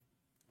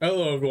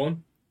Hello,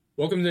 everyone.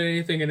 Welcome to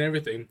Anything and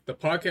Everything, the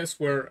podcast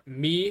where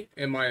me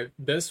and my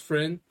best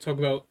friend talk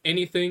about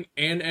anything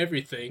and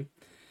everything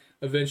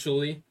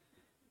eventually.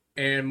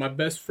 And my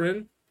best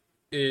friend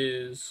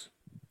is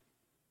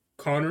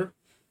Connor.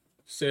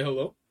 Say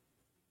hello.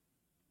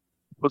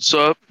 What's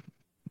up?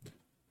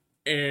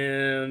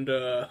 And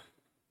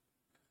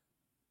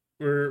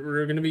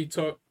we're gonna be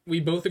talk.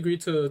 We both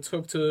agreed to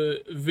talk to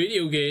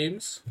video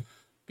games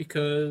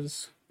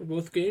because we're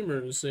both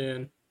gamers,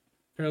 and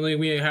apparently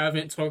we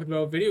haven't talked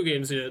about video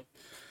games yet.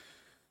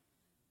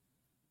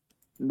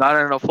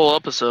 Not in a full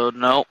episode,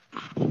 no.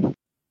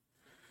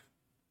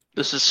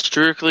 This is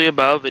strictly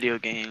about video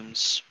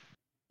games.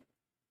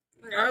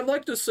 I'd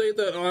like to say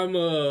that I'm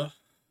a.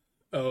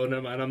 Oh,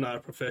 never mind. I'm not a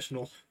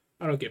professional.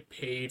 I don't get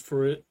paid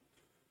for it.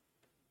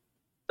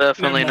 Never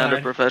Definitely not a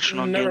mind.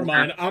 professional Never gamer.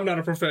 mind. I'm not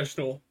a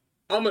professional.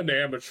 I'm an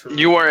amateur.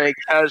 You are a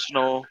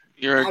casual.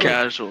 You're a I'm a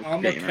casual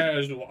I'm a gamer.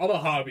 casual. I'm a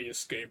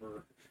hobbyist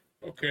gamer.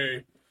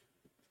 Okay.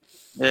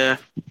 Yeah.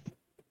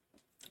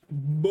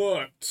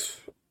 But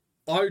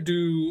I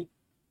do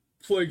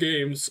play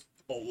games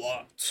a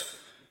lot.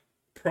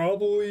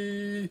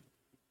 Probably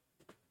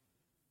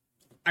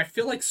I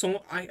feel like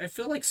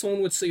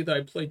someone would say that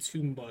I play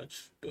too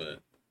much, but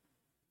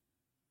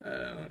I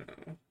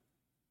don't know.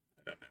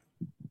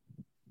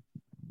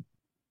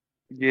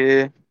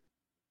 Yeah.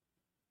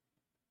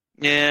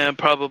 Yeah,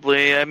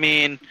 probably. I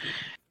mean,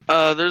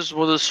 there's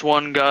this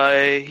one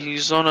guy.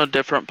 He's on a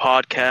different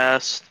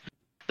podcast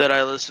that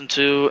I listen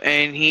to,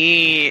 and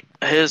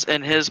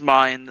in his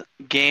mind,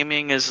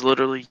 gaming is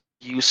literally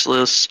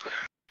useless.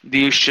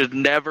 You should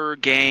never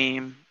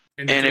game,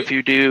 and if Entertain?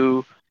 you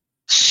do,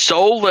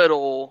 so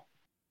little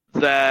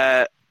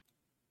that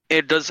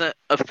it doesn't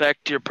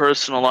affect your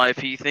personal life.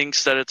 He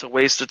thinks that it's a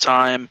waste of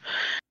time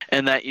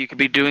and that you could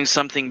be doing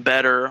something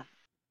better.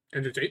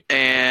 Entertain?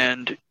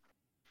 And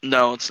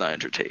no, it's not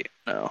entertain.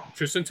 No,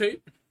 Tristan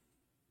Tate?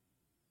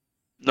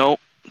 nope,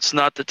 it's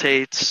not the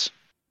Tates.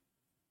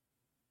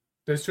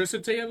 Does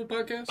Tristan Tate have a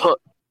podcast? Pu-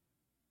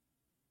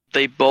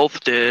 They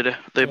both did.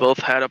 They Well, both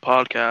had a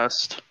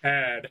podcast,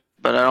 had.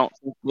 but I don't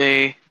think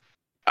they.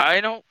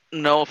 I don't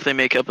know if they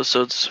make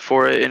episodes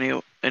for it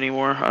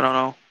anymore. I don't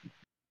know.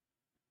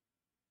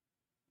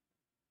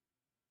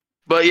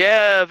 But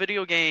yeah,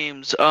 video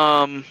games.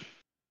 Yeah,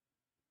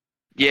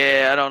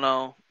 I don't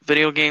know.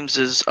 Video games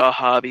is a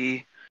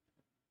hobby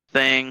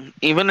thing.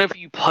 Even if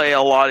you play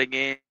a lot of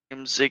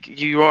games,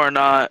 you are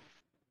not.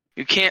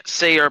 You can't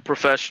say you're a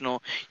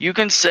professional. You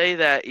can say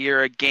that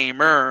you're a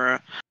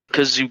gamer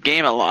because you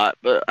game a lot,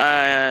 but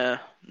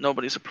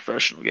nobody's a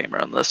professional gamer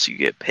unless you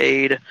get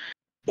paid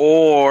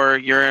or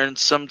you're in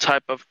some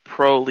type of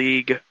pro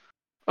league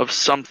of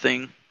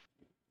something,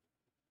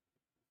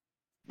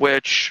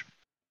 which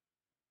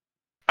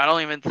I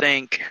don't even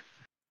think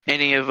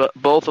any of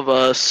both of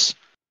us.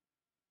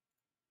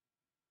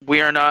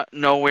 We are not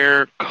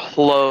nowhere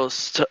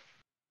close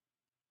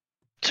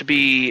to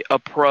be a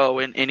pro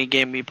in any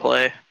game we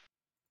play.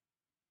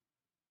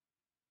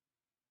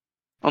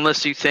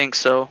 Unless you think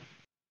so.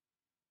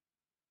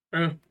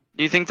 Uh,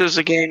 Do you think there's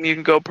a game you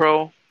can go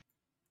pro?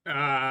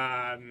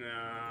 no,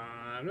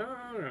 no, no,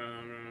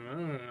 no,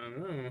 no,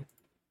 no.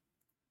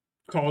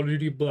 Call of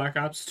Duty Black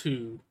Ops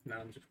 2. No,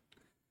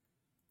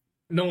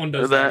 no one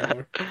Or does that that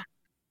anymore.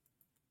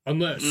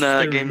 Unless nah,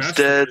 they that game's remastered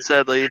dead, it.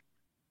 sadly.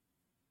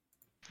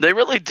 They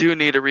really do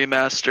need a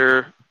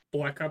remaster.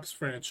 Black Ops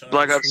Black franchise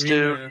Ops 2.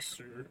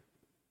 remastered.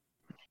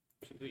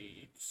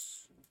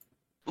 Please.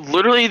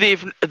 Literally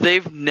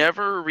they've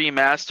never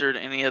remastered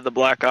any of the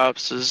Black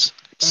Opses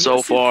so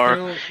Unless you far.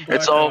 count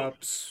It's Black all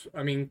Ops,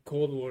 I mean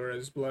Cold War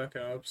as Black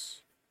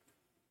Ops.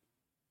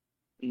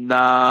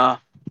 nah.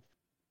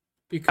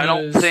 I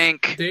don't Because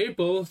think they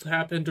both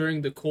happened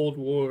during the Cold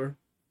War.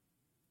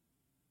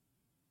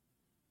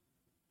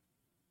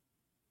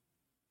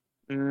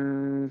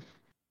 mm,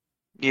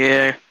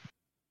 yeah,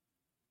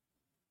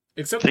 I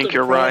Except think the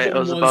you're right. I problem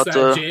was was about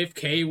that to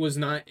JFK was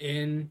not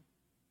in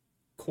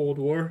Cold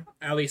War.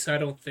 At least I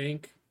don't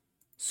think.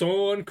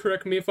 Someone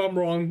correct me if I'm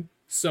wrong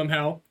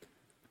somehow.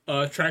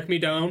 Track me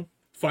down,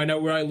 find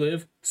out where I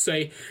live,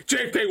 say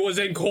JFK was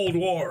in Cold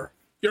War.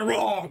 You're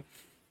wrong.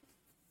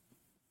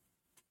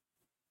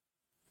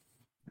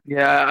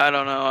 Yeah, I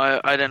don't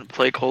know. I didn't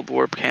play Cold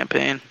War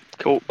campaign.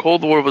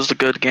 Cold War was a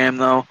good game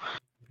though.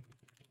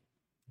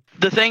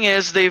 The thing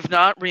is, they've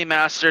not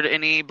remastered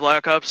any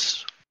Black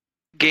Ops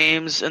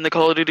games in the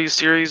Call of Duty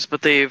series,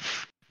 but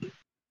they've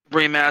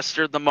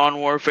remastered the Modern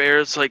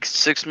Warfare's like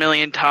 6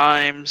 million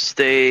times.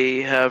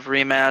 They have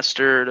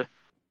remastered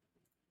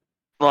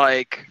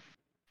like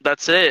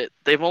that's it.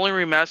 They've only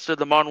remastered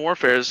the Modern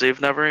Warfare's. They've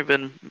never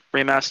even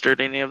remastered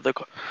any of the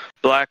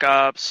Black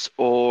Ops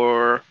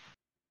or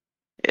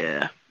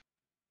yeah.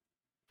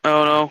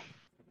 Oh no.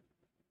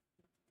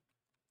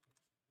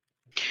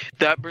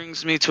 That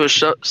brings me to a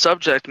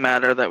subject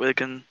matter that we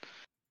can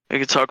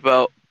talk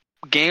about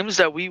games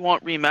that we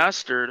want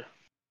remastered.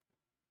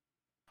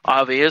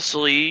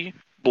 Obviously,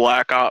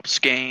 Black Ops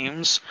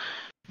games,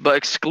 But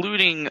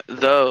excluding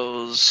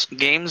those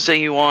games that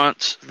you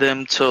want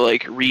them to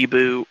like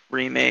reboot,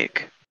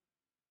 remake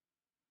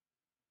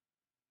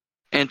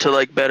into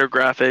like better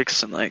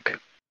graphics and like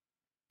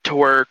to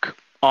work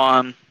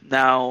on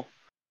now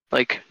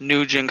like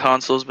new gen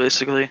consoles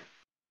basically.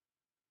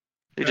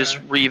 They just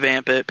Uh,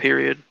 revamp it,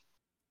 period.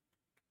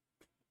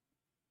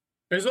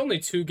 there's only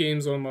two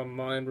games on my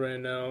mind right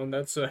now, and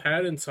that's a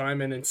Hat in Time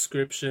and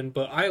Inscription.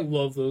 But I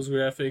love those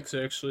graphics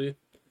actually,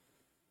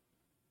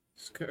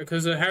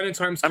 because a Hat in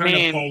Time's I kind of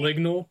mean,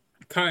 polygonal,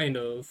 kind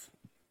of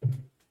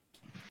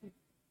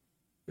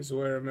is the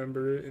way I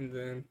remember it, and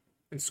then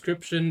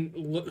Inscription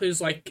is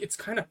like it's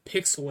kind of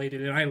pixelated,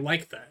 and I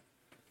like that.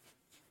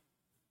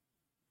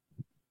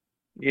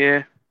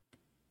 yeah.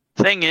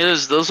 Thing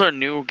is, those are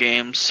new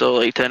games, so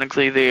like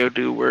technically they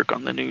do work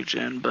on the new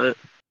gen, but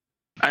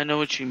I know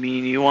what you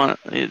mean. You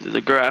want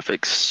the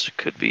graphics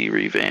could be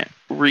revamped,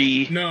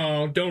 redone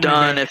No, don't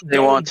revamp. if they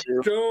want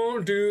to.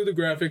 Don't do the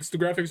graphics. The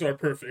graphics are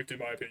perfect in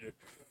my opinion.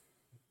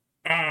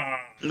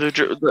 Ah,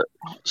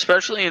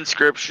 Especially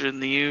Inscription,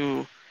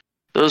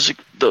 those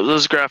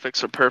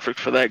graphics are perfect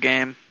for that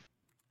game.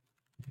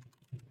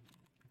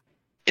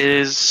 It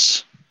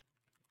is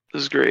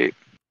great.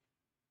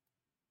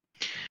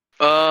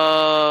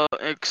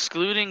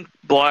 Excluding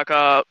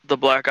the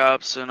Black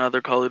Ops and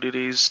other Call of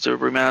Duties to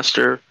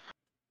remaster,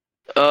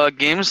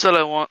 games that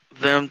I want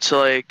them to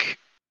like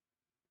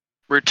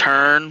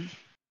return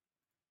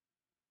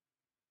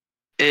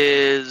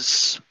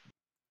is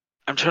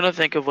I'm trying to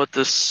think of what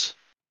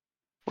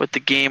the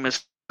game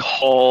is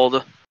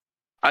called.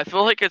 I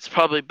feel like it's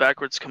probably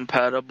backwards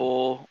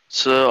compatible,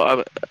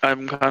 so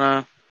I'm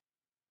kind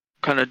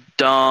of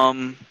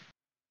dumb.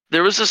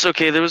 There was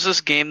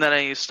this game that I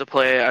used to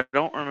play. I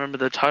don't remember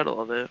the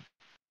title of it.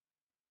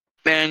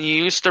 And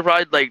you used to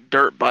ride like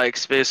dirt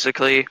bikes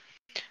basically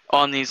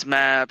on these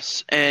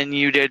maps, and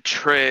you did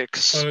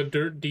tricks.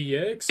 Dirt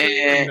DX?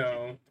 And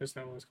No, that's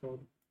not what it's called.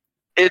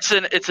 it's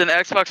an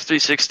Xbox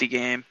 360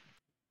 game.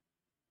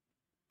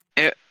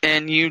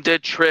 And you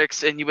did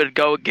tricks, and you would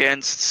go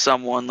against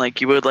someone.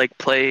 Like you would like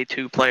play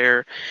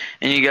 2-player,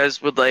 and you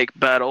guys would like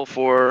battle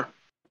for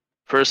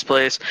first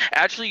place.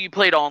 Actually, you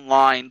played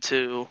online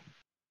too,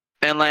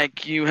 and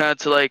like you had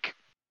to like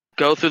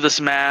go through this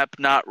map,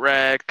 not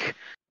wreck.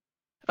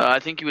 I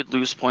think you would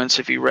lose points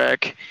if you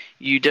wreck.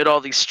 You did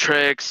all these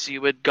tricks. You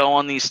would go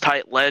on these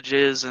tight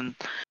ledges, and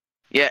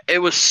yeah, it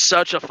was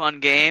such a fun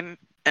game.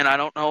 And I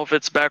don't know if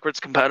it's backwards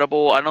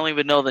compatible. I don't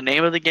even know the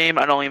name of the game.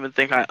 I don't even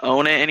think I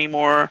own it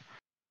anymore.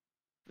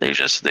 They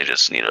just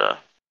need to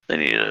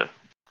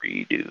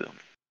redo them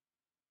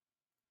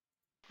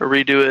or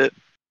redo it.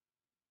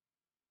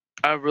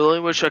 I really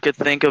wish I could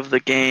think of the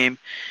game.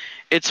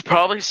 It's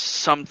probably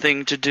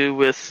something to do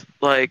with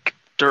like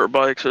dirt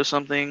bikes or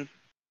something.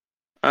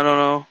 I don't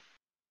know.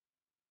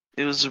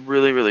 It was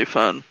really really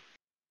fun.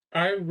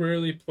 I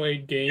rarely play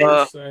Uh,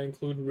 games that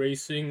include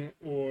racing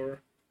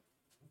or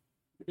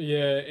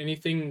yeah,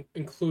 anything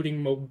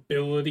including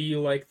mobility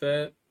like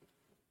that.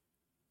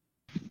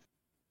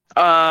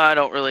 I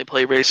don't really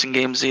play racing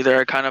games either.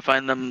 I kind of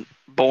find them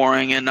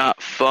boring and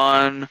not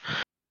fun.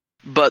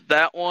 But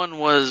that one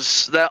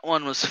was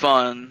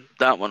fun.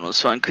 That one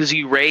was fun because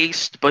you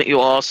raced, but you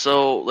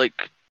also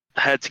like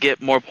had to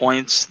get more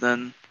points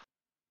than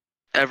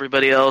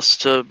everybody else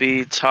to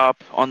be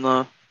top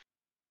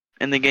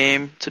in the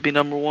game to be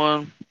number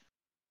one.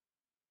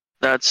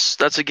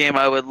 That's a game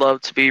I would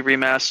love to be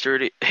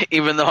remastered,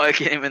 even though I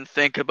can't even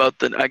think of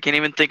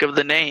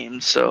the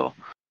name. So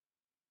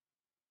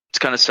it's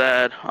kind of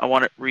sad. I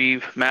want it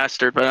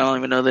remastered, but I don't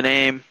even know the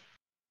name.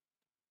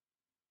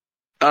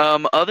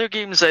 Other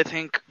games I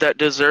think that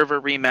deserve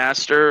a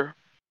remaster.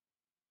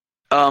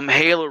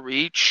 Halo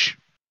Reach,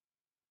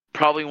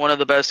 probably one of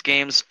the best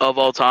games of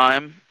all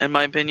time, in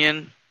my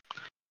opinion.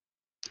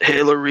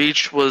 Halo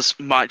Reach was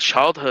my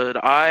childhood.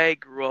 I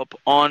grew up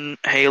on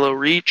Halo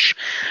Reach,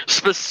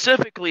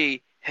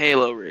 specifically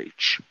Halo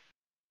Reach.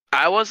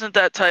 I wasn't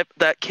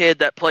that kid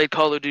that played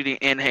Call of Duty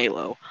and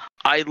Halo.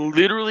 I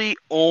literally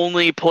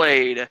only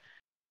played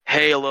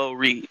Halo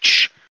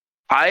Reach.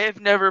 I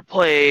have never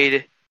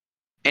played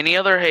any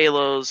other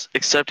Halos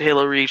except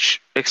Halo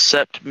Reach,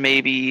 except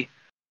maybe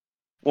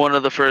one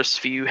of the first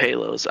few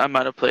Halos. I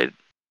might have played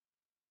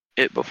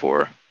it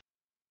before,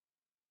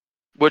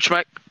 which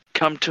might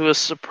come to a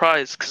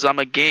surprise because I'm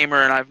a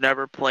gamer and I've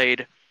never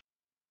played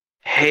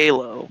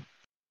Halo.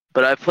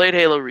 But I've played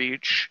Halo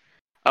Reach.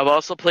 I've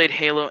also played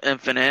Halo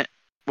Infinite,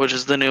 which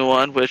is the new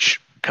one, which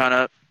kind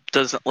of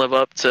doesn't live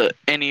up to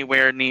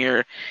anywhere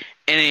near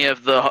any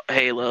of the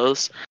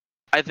Halos.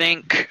 I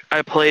think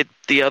I played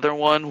the other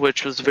one,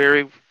 which was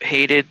very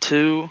hated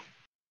too.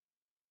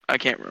 I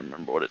can't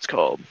remember what it's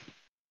called.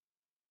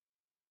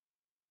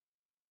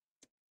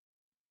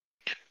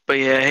 But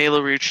yeah,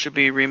 Halo Reach should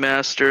be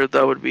remastered.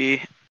 That would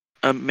be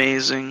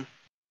amazing.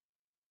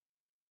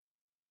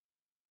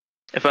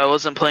 If I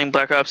wasn't playing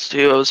Black Ops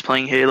 2, I was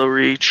playing Halo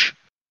Reach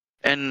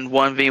and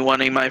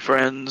 1v1ing my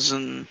friends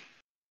and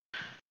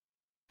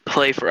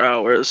play for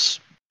hours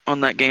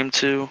on that game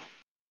too.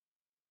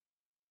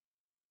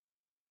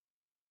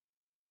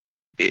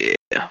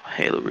 Yeah,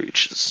 Halo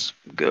Reach is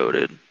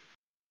goated.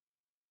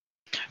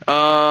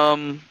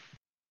 Um,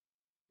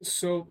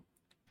 So,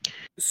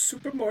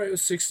 Super Mario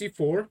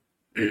 64,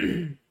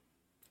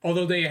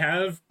 although they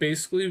have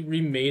basically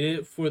remade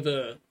it for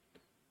the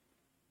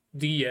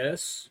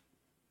DS,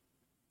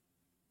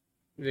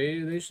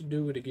 they should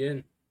do it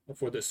again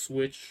for the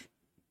Switch.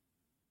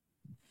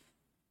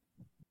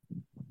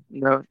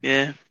 no,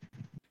 yeah,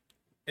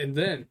 And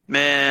then,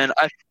 man,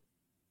 I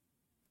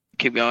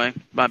keep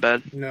going. My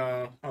bad.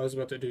 no, I was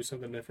about to do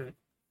something different.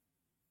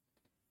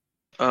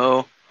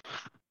 Oh,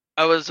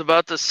 I was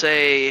about to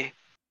say,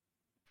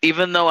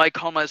 even though I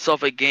call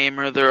myself a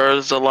gamer, there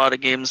is a lot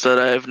of games that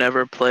I've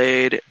never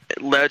played.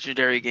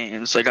 Legendary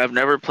games, like I've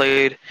never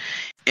played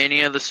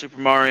any of the Super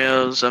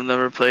Mario's. I've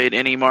never played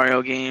any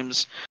Mario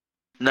games.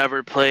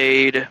 Never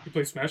played. You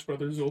play Smash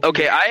Brothers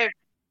Okay, Ultimate?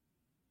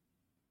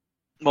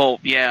 well,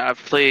 yeah, I've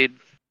played.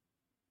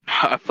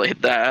 I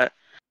played that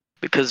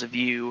because of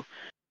you.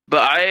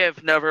 But I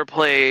have never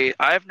played.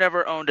 I've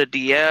never owned a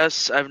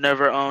DS. I've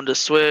never owned a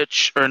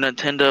Switch or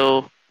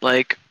Nintendo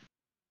like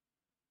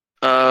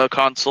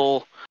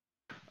console.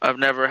 I've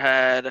never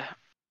had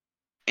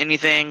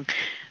anything.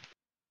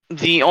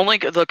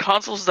 The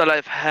consoles that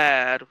I've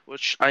had,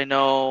 which I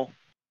know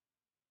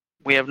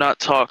we have not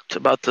talked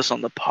about this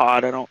on the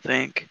pod, I don't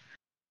think,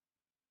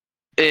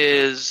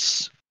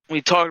 is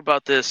we talked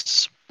about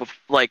this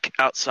like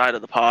outside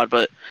of the pod,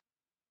 but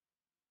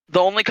the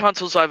only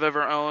consoles I've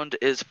ever owned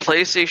is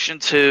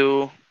PlayStation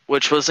 2,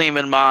 which wasn't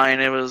even mine.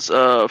 It was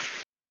a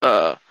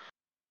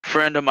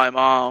friend of my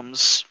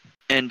mom's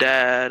and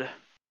dad.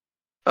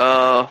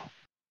 Uh,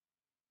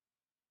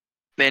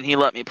 and he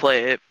let me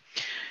play it.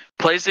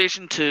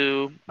 PlayStation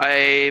 2,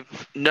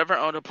 I've never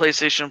owned a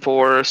PlayStation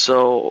 4,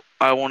 so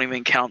I won't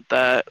even count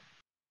that,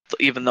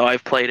 even though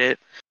I've played it.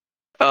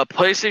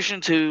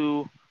 PlayStation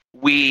 2,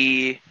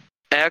 Wii,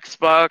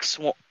 Xbox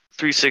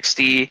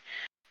 360,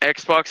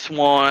 Xbox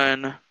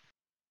One,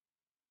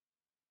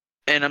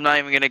 and I'm not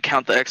even going to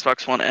count the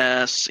Xbox One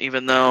S,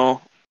 even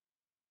though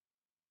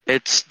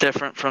it's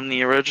different from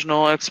the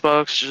original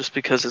Xbox just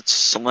because it's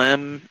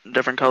slim,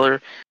 different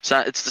color.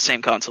 It's the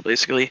same console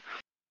basically.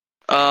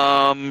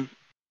 Um,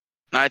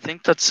 I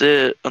think that's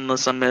it,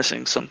 unless I'm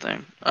missing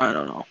something. I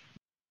don't know.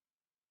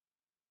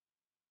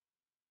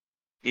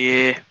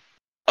 Yeah.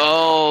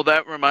 Oh,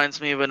 that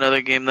reminds me of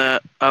another game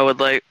that I would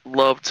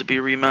love to be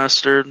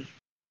remastered.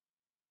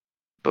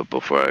 But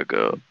before I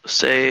go,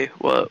 say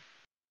what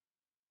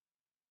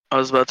I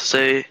was about to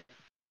say.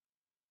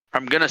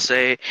 I'm gonna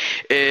say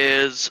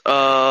is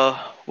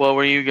what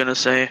were you gonna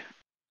say?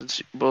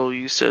 Well,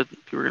 you said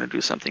you were gonna do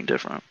something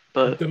different,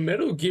 but The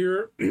Metal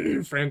Gear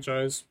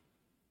franchise,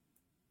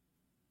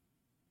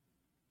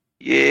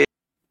 yeah,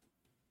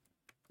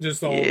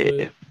 just all of yeah,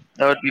 it.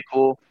 that would be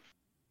cool.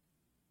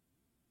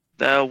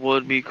 That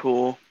would be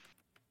cool.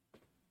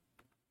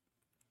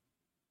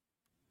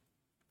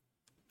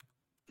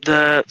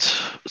 That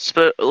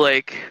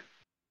like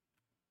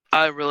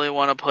I really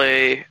want to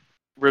play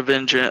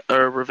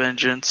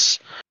Revengeance.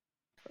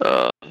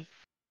 Uh,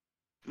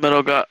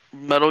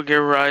 Metal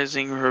Gear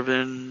Rising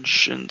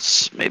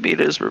Revengeance. Maybe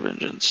it is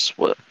Revengeance.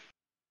 What?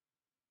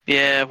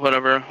 Yeah,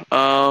 whatever.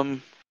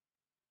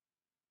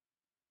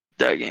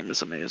 That game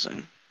is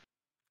amazing.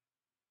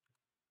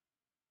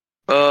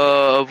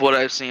 Of what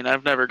I've seen,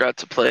 I've never got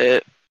to play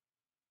it.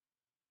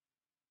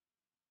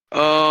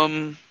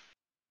 Um,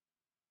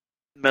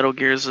 Metal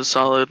Gear is a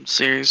solid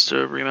series to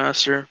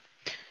remaster.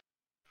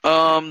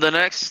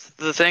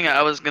 The thing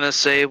I was gonna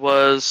say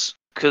was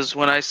because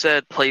when I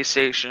said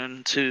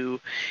PlayStation 2,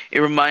 it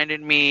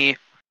reminded me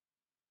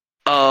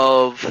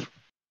of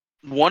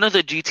one of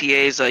the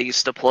GTA's I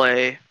used to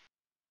play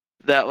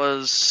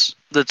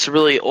that's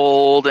really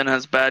old and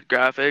has bad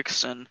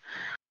graphics, and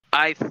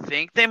I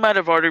think they might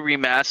have already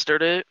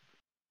remastered it,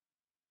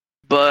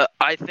 but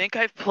I think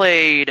I've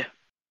played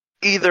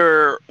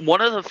either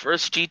one of the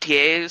first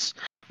GTA's,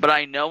 but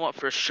I know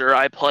for sure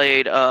I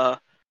played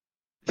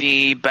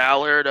the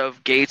Ballad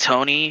of Gay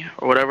Tony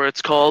or whatever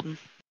it's called.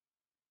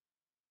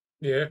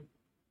 Yeah,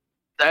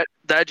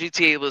 That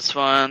GTA was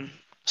fun,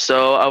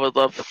 so I would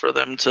love for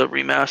them to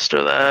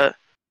remaster that.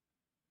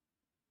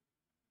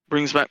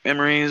 Brings back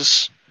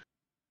memories.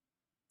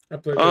 I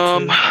played it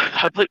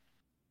too.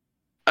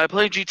 I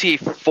played GTA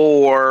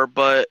 4,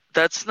 but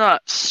that's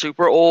not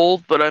super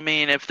old. But I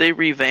mean, if they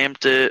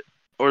revamped it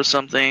or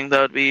something,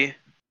 that would be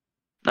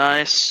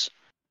nice.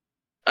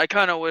 I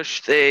kind of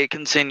wish they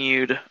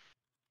continued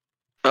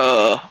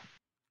uh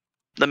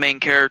the main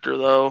character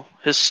though,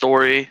 his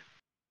story.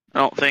 I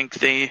don't think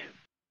they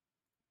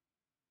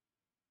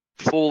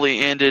fully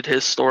ended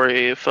his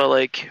story. It felt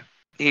like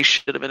he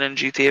should have been in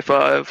GTA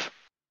 5.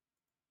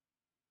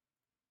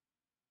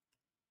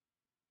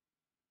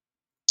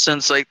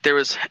 Since like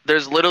there's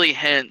literally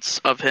hints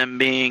of him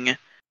being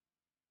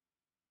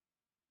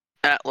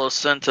at Los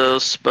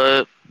Santos,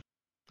 but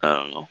I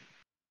don't know.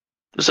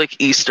 There's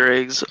like Easter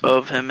eggs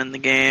of him in the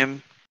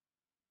game.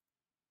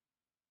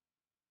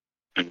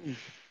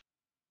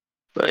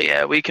 But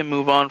yeah, we can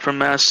move on from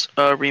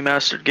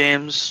remastered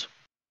games.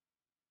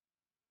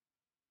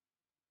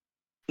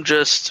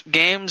 just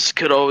games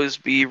could always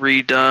be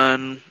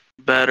redone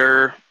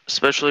better,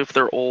 especially if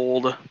they're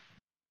old.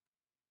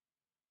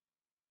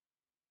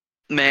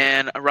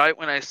 Man, right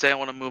when I say I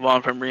want to move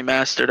on from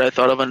remastered, I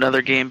thought of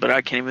another game, but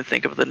I can't even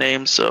think of the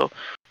name, so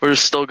we're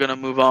still gonna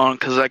move on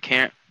because I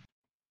can't.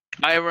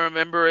 I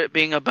remember it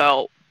being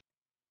about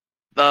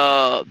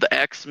the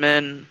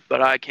X-Men,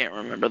 but I can't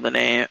remember the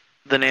name.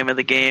 The name of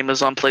the game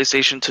is on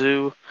PlayStation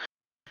 2,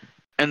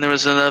 and there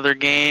was another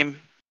game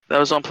that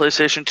was on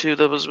PlayStation 2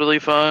 that was really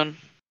fun.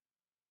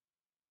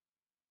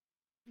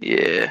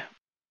 Yeah,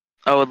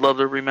 I would love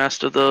to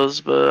remaster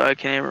those, but I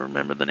can't even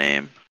remember the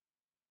name.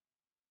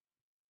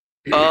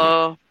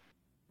 Uh,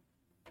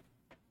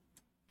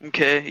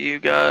 okay, you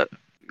got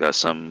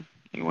some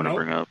you want to Nope.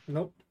 bring up?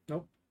 Nope.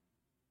 Nope.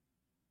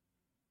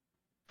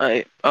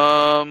 Alright.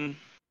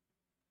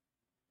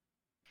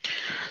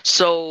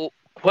 So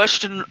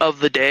question of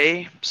the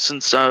day,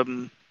 since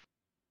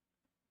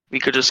we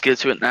could just get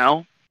to it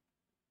now.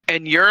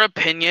 In your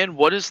opinion,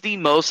 what is the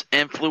most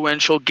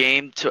influential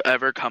game to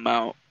ever come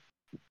out?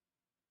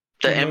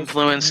 The The most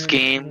influenced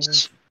games.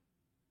 influential.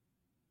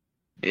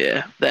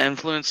 Yeah, the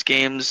influenced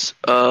games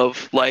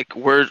of like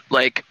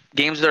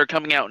games that are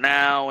coming out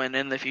now and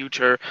in the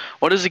future.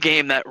 What is a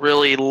game that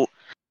really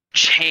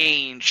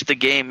changed the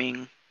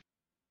gaming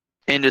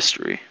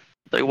industry?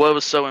 Like, what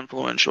was so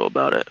influential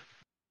about it?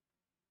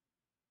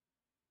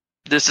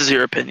 This is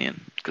your opinion,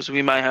 because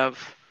we might have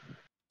a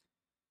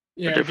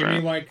Yeah, give me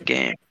different like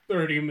game.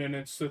 30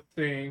 minutes to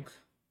think.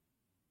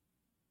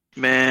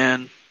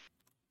 Man,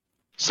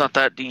 it's not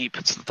that deep.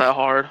 It's not that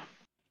hard.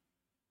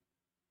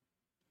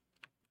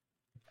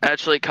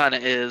 Actually, it kind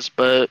of is,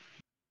 but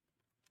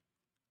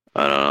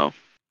I don't know.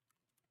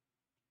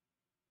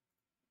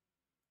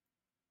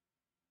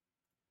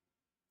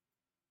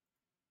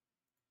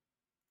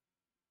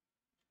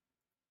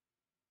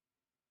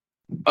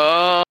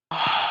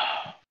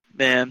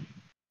 Man,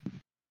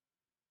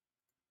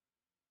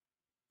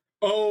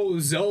 Oh,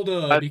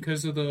 Zelda, I,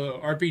 because of the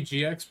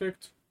RPG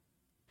aspect.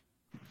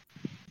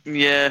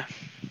 yeah.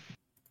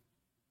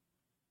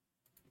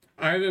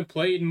 I haven't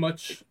played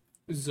much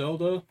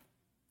Zelda.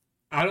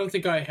 I don't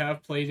think I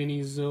have played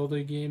any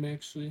Zelda game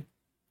actually,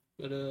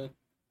 but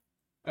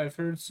I've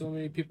heard so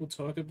many people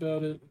talk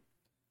about it.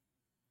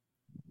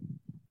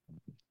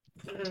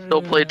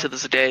 Still played Uh, to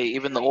this day.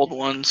 Even the old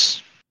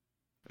ones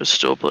are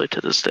still played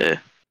to this day.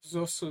 there's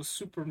also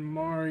Super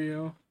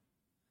Mario.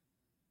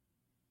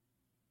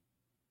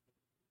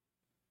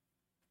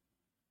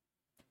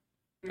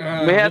 We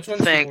have Which to one's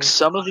the think most?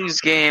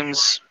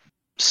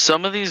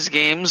 some of these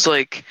games,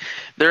 like,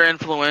 they're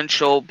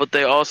influential, but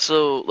they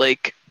also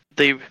like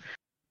they're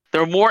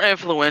more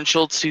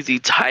influential to the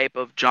type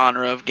of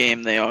genre of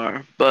game they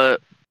are.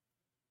 But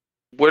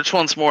which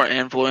one's more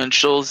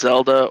influential,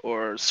 Zelda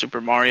or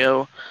Super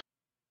Mario?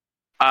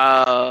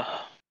 Uh,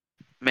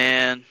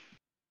 man,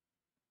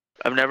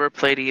 I've never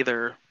played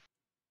either,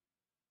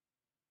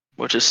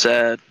 which is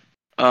sad.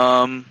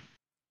 Um,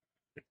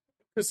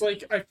 Cause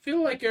like I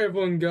feel like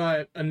everyone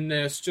got a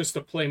NES just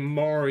to play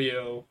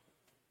Mario.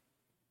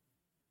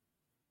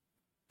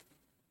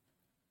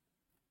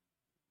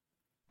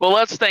 well,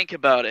 let's think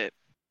about it.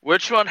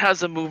 Which one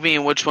has a movie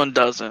and which one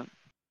doesn't?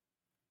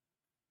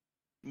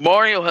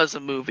 Mario has a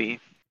movie,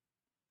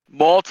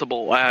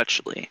 multiple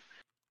actually.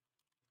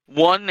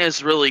 One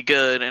is really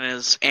good and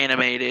is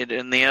animated,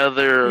 and the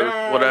other,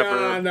 No, whatever.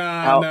 no, no,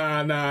 How?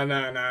 no, no, no,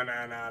 no, no,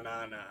 no, no,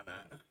 no, no.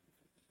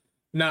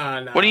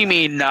 Nah, What do nah, you nah.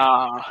 mean,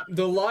 nah?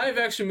 The live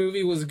action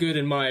movie was good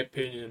in my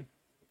opinion.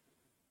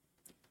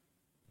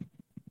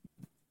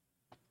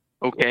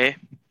 Okay.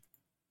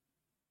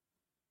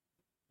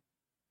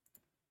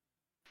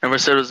 Never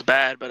said it was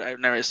bad, but I've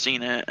never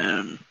seen it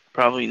and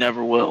probably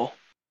never will.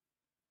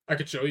 I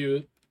could show you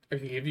it. I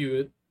could give you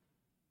it.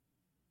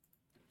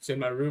 It's in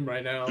my room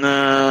right now.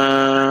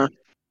 Nah,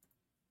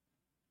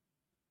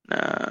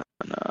 nah,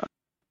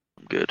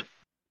 I'm good.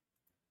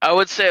 I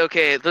would say,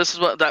 okay, this is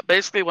what that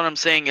basically what I'm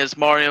saying is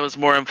Mario is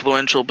more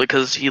influential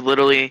because he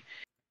literally,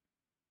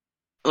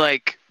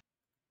 like,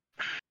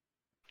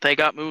 they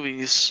got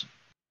movies.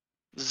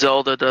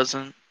 Zelda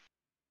doesn't.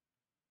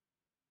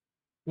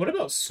 What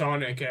about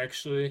Sonic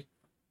actually?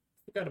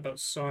 Forgot about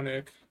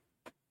Sonic.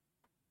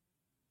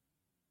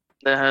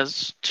 That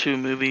has two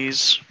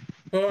movies.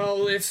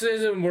 Well, it's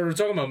we're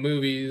talking about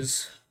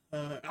movies.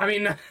 I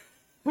mean,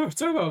 we're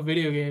talking about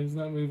video games,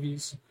 not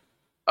movies.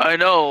 I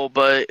know,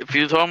 but if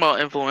you're talking about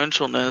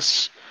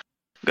influentialness,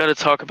 you got to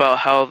talk about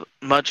how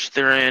much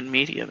they're in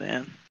media,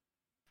 man.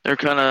 They're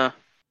kind of.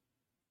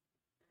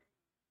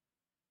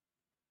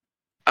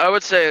 I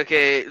would say,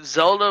 okay,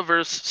 Zelda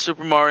versus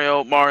Super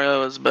Mario.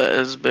 Mario is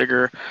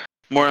bigger,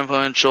 more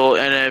influential,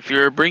 and if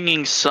you're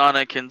bringing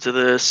Sonic into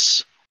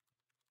this,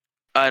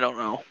 I don't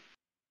know.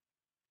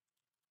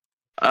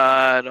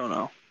 I don't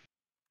know.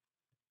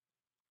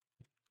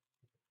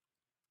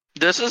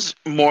 This is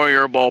more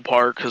your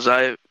ballpark because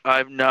I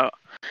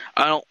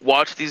don't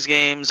watch these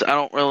games. I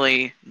don't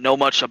really know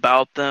much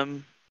about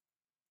them.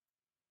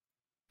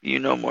 You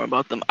know more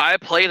about them. I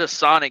played a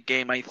Sonic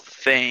game, I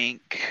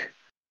think.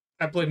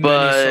 I played many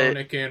but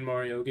Sonic and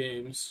Mario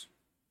games.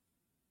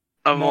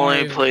 I've only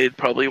Mario played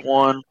probably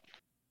one.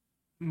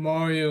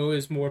 Mario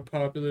is more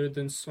popular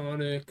than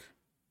Sonic.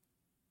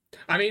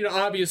 I mean,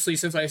 obviously,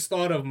 since I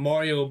thought of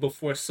Mario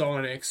before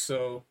Sonic,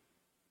 so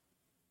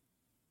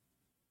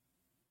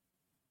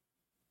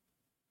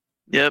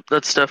Yep,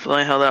 that's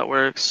definitely how that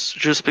works.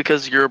 Just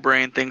because your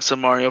brain thinks of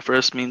Mario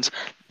first means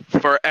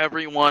for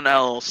everyone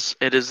else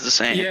it is the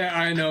same. yeah,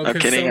 I know, I'm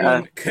cause kidding.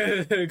 someone,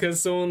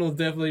 cause someone will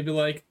definitely be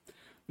like,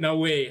 "No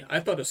way,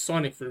 I thought of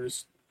Sonic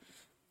first."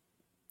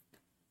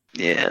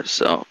 Yeah,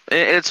 so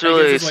it's I guess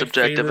really a it's like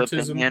subjective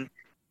favoritism. opinion.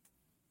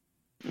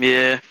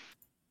 Yeah,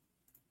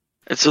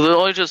 it's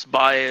literally just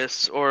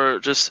bias or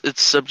just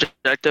it's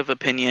subjective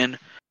opinion.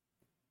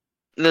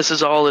 This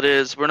is all it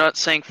is. We're not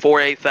saying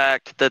for a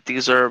fact that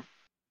these are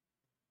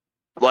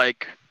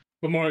like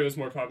But Mario is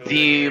more popular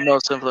the anyway.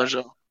 most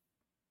influential.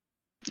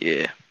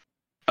 Yeah,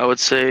 I would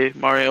say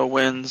Mario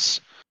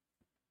wins.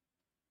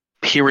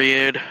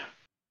 Period.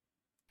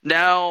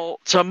 Now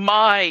to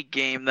my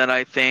game that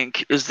I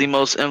think is the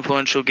most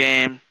influential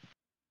game,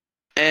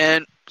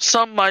 and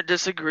some might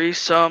disagree.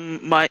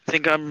 Some might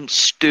think I'm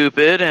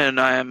stupid,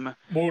 and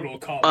Mortal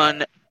Kombat.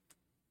 un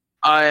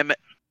I'm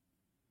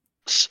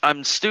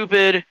I'm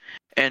stupid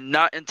and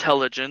not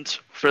intelligent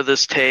for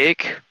this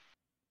take.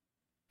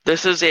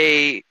 This is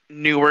a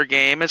newer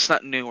game. It's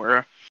not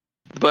newer,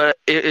 but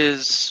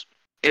it's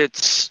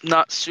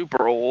not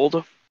super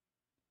old.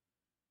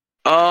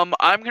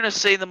 I'm gonna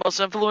say the most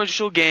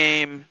influential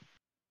game,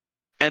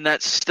 and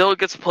that still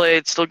gets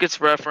played, still gets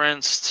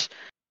referenced,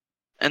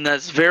 and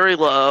that's very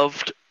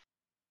loved,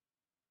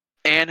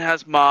 and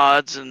has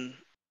mods, and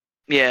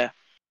yeah,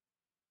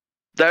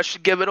 that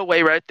should give it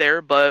away right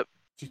there. But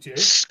GTA.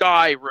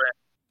 Skyrim,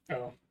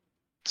 Oh,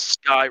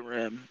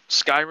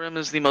 Skyrim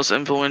is the most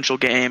influential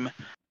game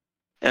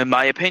in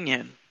my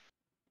opinion.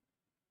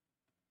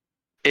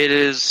 It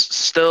is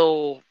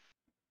still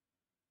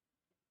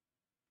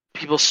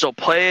people still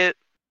play it,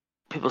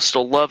 people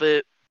still love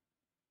it.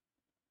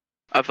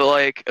 I feel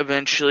like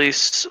eventually,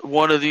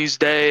 one of these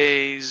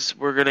days,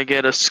 we're gonna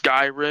get a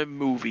Skyrim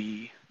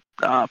movie.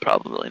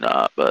 Probably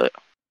not, but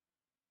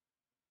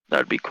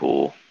that'd be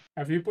cool.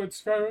 have you played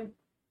Skyrim?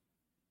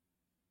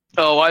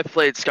 Oh, I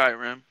played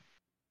Skyrim.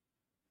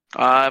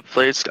 I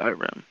played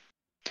Skyrim.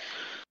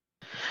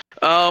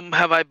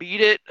 Have I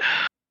beat it?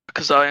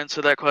 Because I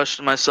answered that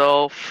question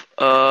myself.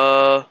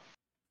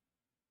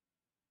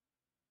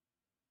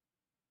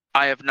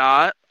 I have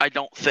not. I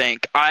don't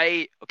think.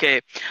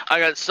 Okay. I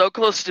got so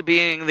close to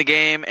beating the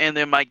game, and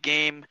then my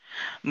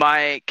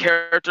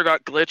character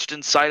got glitched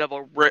inside of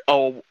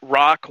a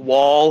rock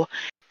wall,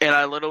 and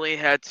I literally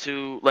had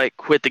to like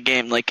quit the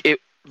game. Like it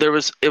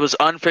was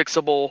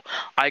unfixable.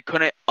 I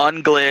couldn't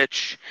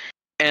unglitch,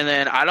 and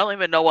then I don't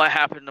even know what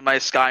happened to my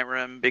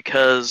Skyrim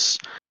because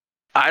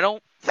I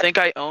don't think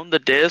I own the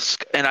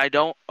disc, and I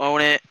don't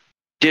own it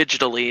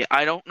digitally.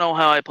 I don't know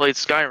how I played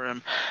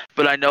Skyrim,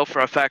 but I know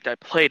for a fact I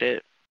played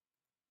it.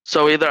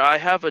 So either I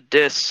have a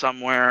disc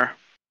somewhere,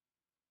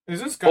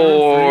 Is this Skyrim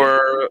free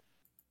or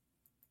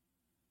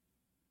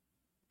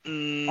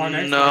on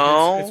Xbox? It's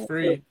no.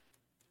 free.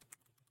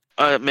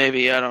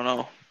 Maybe I don't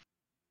know.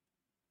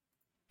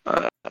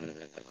 Uh,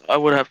 I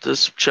would have to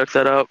check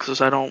that out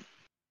because I don't.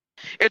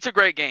 It's a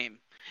great game.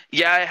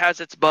 Yeah, it has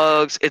its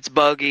bugs. It's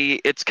buggy.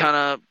 It's kind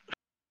of.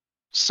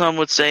 Some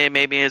would say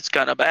maybe it's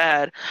kind of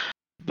bad,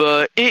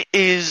 but it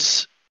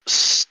is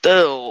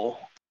still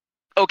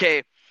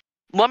okay.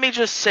 Let me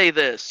just say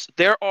this.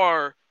 There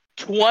are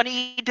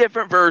 20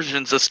 different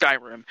versions of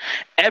Skyrim.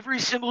 Every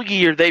single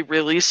year they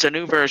release a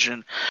new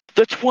version.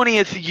 The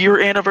 20th year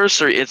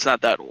anniversary, it's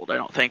not that old, I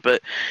don't think,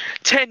 but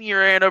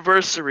 10-year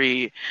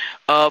anniversary,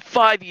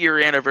 5-year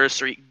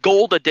anniversary,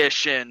 gold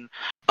edition,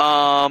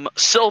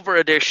 silver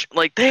edition.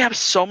 Like they have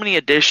so many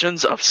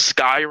editions of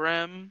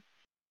Skyrim.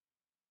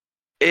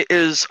 It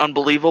is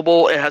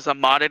unbelievable. It has a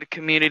modded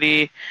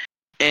community.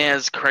 It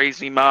has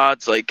crazy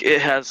mods. Like it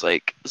has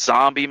like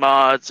zombie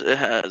mods. It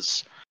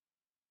has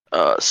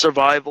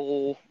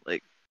survival.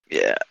 Like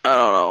yeah, I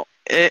don't know.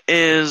 It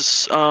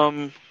is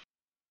in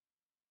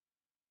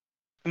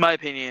my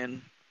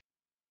opinion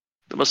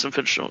the most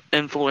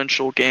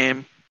influential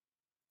game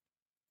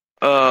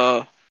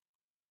uh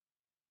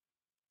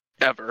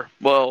ever.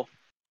 Well,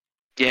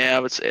 yeah, I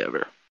would say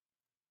ever.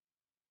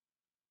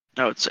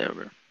 I would say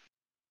ever.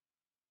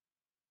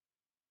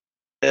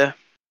 Yeah,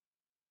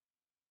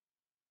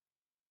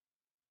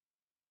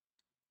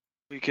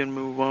 we can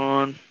move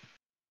on.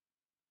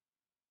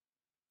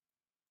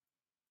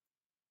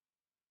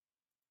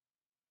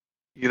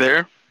 You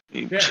there?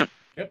 You Yeah.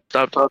 Yep.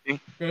 stop talking.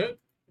 Good.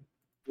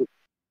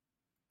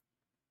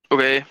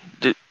 Okay.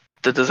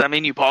 Does that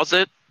mean you pause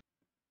it?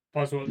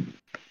 Pause what?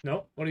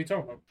 No. What are you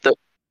talking about? The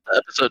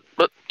episode.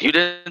 But you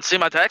didn't see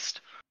my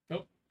text?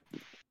 Nope.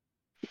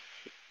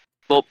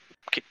 Well,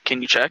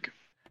 can you check?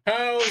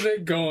 How's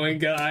it going,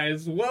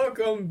 guys?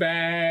 Welcome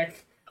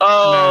back. No, I'm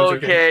Oh,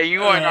 joking. okay.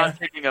 You are not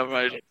taking up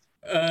my.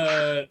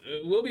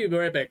 We'll be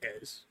right back,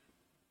 guys.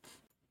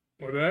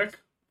 We're back.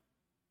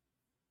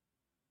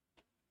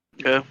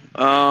 Okay.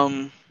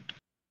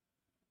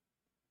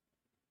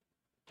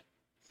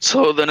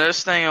 So the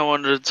next thing I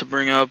wanted to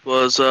bring up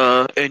was,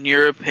 in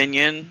your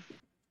opinion,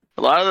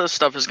 a lot of this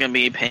stuff is gonna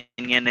be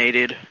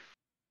opinionated.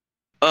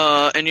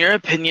 In your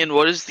opinion,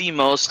 what is the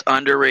most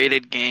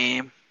underrated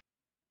game?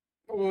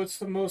 What's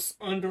the most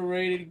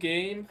underrated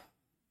game?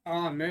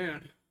 Oh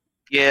man.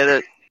 Yeah,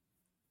 that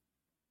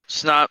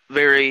it's not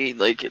very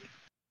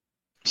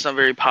it's not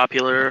very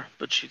popular,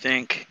 but you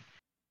think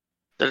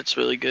that it's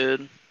really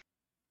good.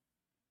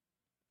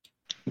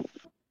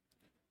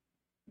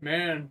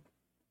 Man.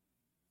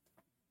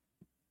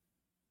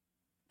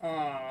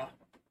 Uh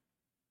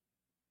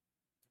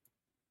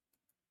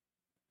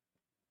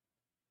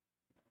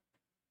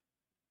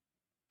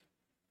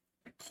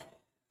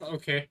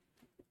okay.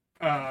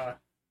 Uh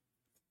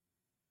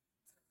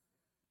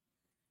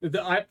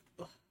the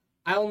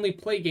I only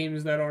play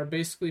games that are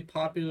basically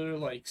popular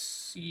like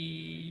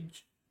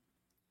Siege.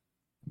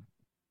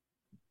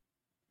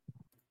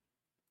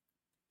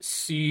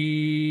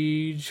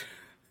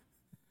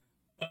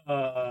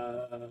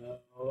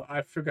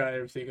 I forgot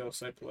everything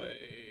else I play.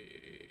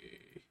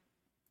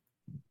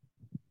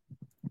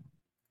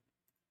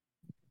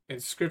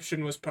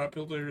 Inscription was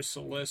popular,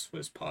 Celeste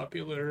was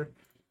popular,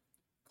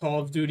 Call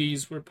of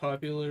Duties were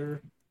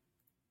popular.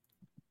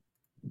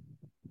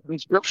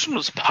 Inscription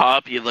was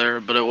popular,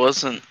 but it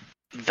wasn't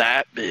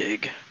that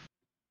big.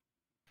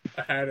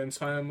 A Hat in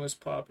Time was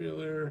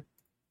popular.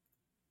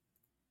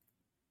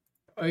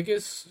 I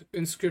guess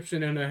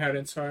Inscription and A Hat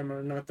in Time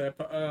are not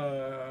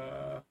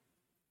that.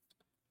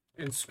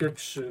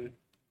 Inscription.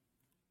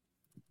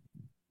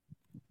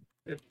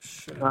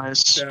 Inscription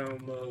Nice.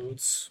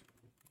 downloads.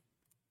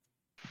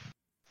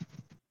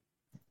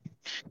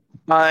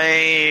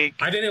 I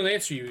I didn't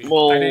answer you. I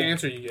well, didn't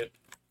answer you yet.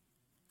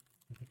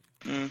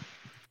 mm,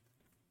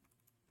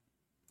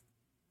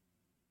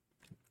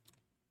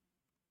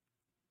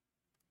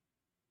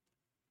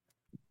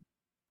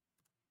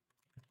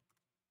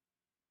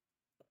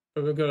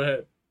 But go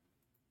ahead.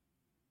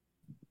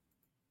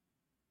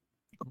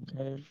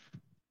 okay.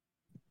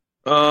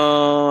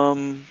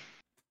 Um,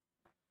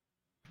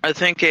 I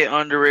think a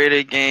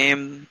underrated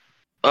game.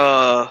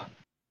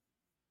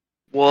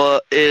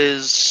 What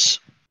is?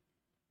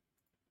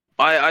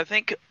 I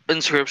think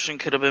Inscription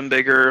could have been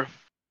bigger.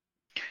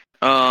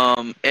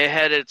 It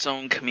had its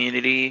own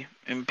community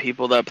and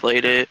people that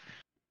played it,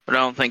 but I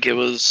don't think it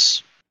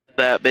was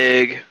that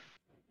big.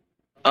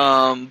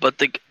 But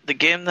the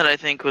game that I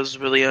think was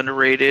really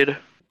underrated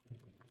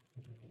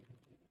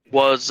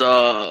was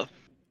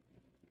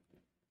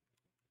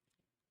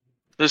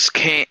this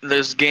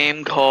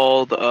game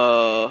called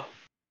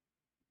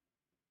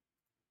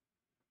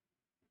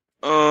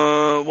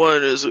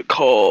what is it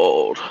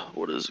called?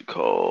 What is it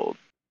called?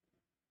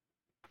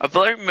 I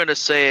feel like I'm gonna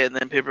say it and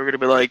then people are gonna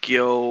be like,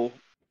 "Yo,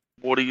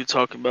 what are you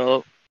talking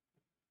about?"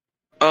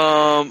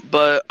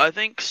 But I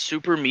think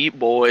Super Meat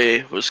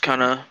Boy was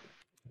kind of.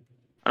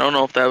 I don't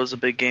know if that was a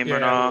big game or Yeah,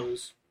 it not.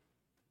 was.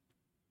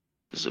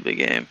 It was a big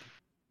game.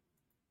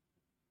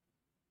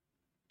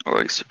 I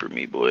like Super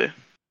Meat Boy.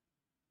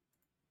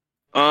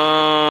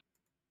 Um,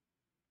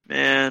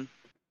 man,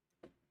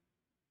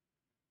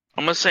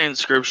 I'm gonna say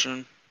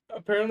Inscription.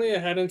 Apparently, A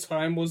Hat in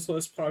Time was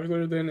less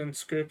popular than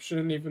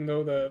Inscription, even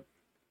though that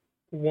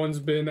one's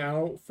been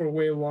out for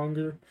way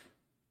longer.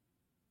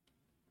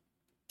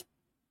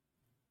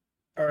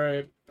 All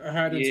right, A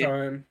Hat in Yeah,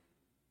 Time,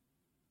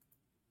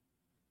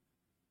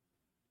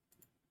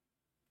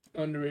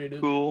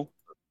 underrated. cool.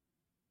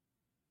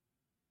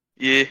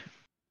 Yeah,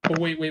 Oh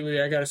wait!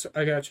 I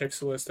gotta check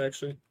the list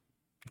actually.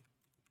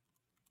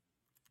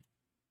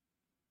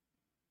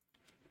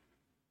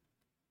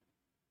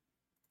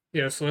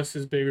 Yeah, Celeste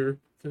is bigger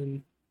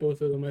than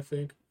both of them, I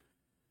think.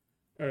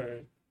 All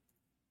right,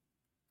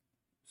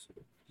 so,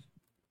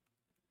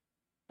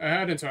 A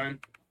Hat in Time.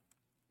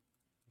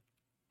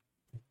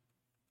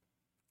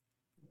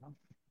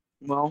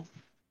 well,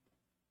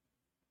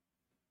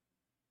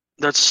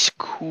 that's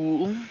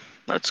cool.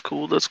 That's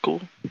cool. That's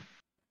cool.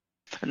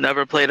 I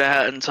never played a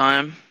Hat in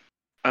Time.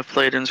 I've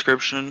played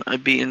Inscription. I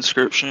beat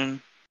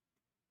Inscription.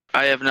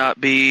 I have not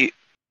beat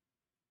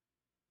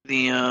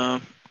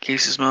the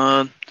Cases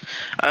mod.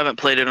 I haven't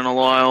played it in a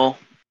while,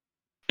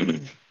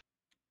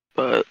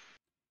 but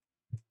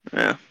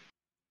yeah.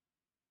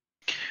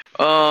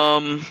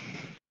 Um.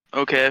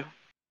 Okay.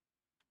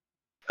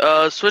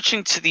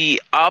 Switching to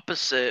the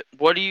opposite,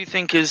 what do you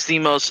think is the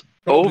most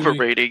Call of Duty.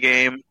 overrated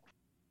game?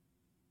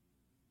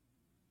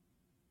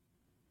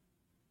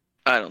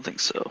 I don't think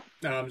so.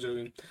 No, I'm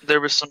joking.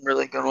 There were some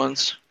really good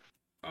ones.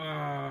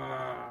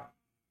 Uh,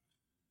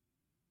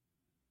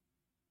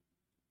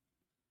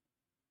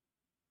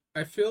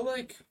 I feel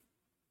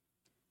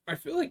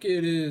like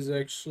it is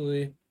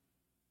actually.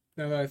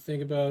 Now that I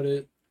think about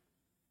it,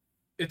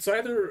 it's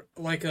either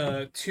like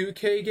a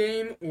 2K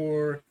game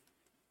or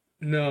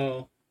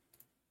no.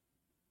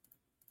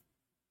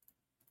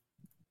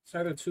 It's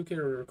either 2K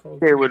or a Call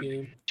of It Duty would.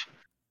 game.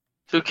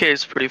 2K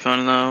is pretty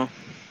fun though.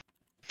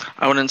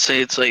 I wouldn't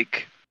say it's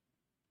like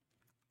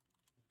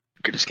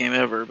the greatest game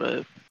ever,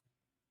 but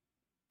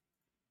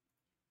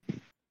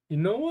You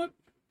know what?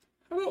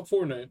 How about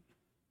Fortnite?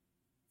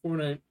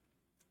 Fortnite.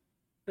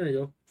 There you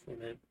go.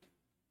 Fortnite.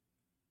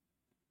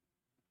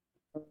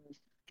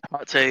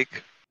 Hot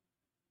take.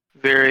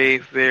 Very,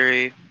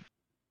 very,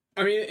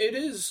 I mean, it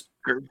is.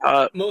 very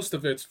hot. Most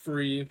of it's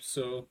free,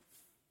 so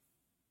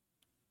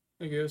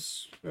I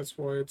guess that's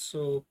why it's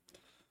so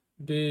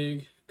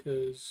big,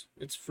 because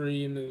it's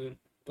free and then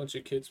a bunch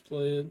of kids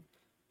play it.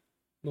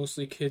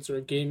 Mostly kids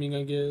are gaming,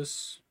 I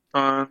guess.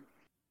 Fun.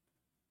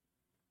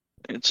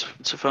 It's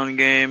a fun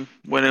game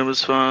when it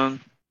was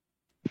fun.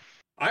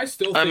 I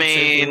still I think Save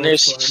the mean, World's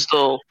there's fun.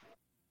 still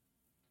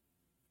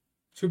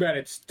Too bad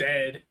it's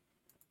dead.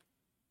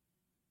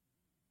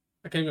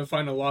 I can't even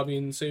find a lobby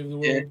in Save the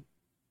yeah. World.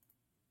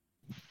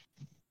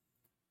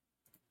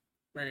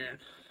 Man.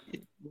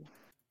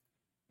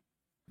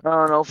 I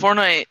don't know.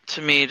 Fortnite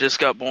to me just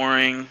got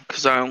boring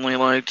because I only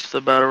liked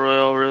the battle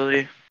royale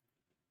really, Did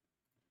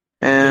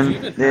you and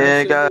even have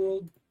yeah, Save the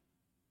World?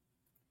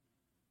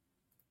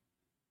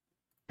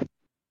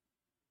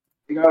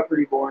 it got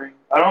pretty boring.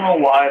 I don't know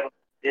why,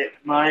 but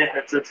my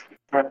headset's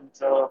trying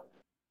to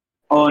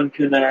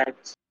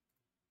unconnect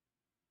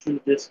to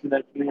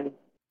disconnect me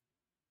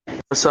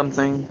or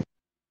something.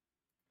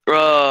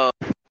 Uh,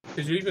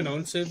 Did you even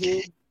own Save the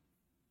World?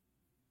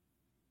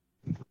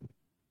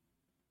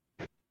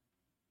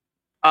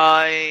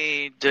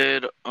 I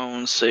did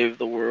own Save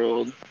the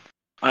World.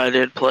 I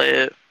did play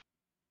it.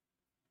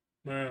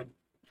 Man.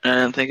 I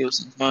didn't think it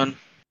was fun.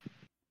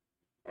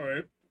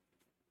 Alright.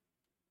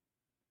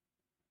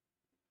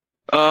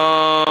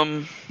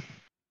 Um,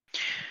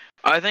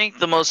 I think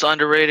the most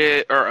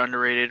underrated,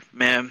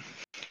 man,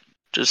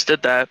 just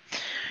did that.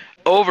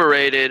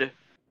 Overrated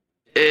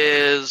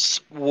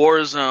is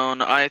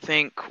Warzone. I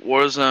think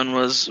Warzone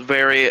was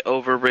very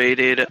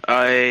overrated.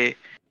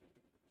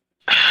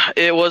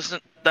 It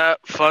wasn't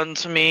that fun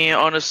to me,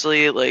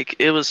 honestly. Like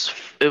it was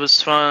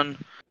fun.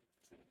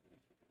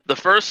 The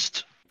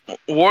first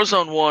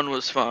Warzone 1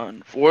 was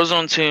fun.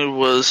 Warzone 2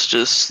 was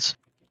just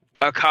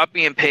a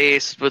copy and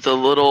paste with a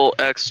little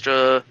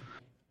extra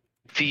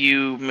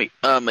few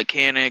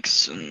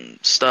mechanics and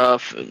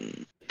stuff,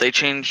 and they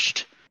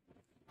changed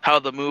how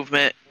the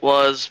movement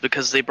was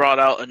because they brought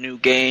out a new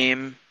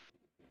game.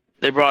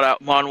 They brought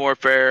out Modern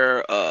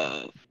Warfare,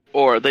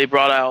 or they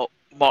brought out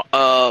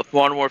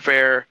Modern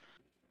Warfare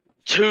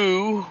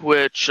 2,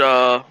 which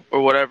or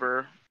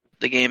whatever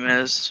the game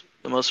is,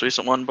 the most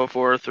recent one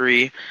before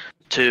 3,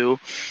 2,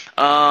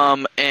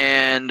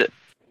 and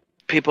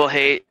people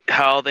hate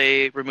how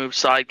they removed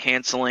side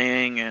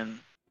canceling and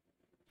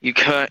you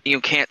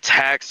can't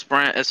tag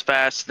sprint as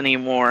fast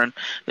anymore, and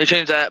they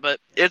changed that. But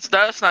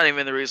that's not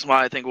even the reason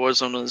why I think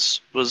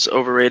Warzone was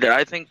overrated.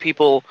 I think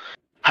people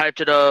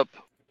hyped it up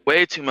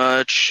way too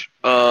much.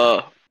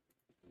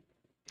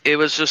 It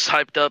was just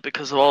hyped up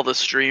because of all the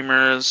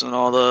streamers and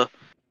all the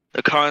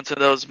content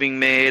that was being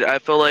made. I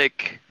feel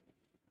like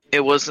it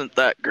wasn't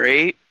that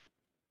great.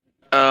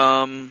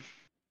 Um,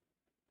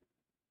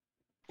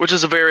 which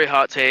is a very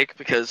hot take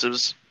because it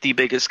was the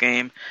biggest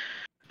game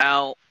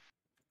out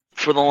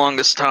for the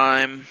longest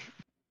time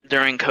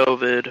during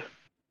COVID.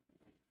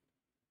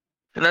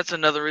 And that's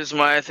another reason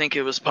why I think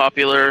it was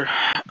popular.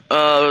 It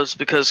was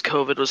because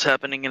COVID was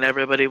happening and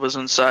everybody was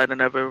inside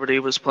and everybody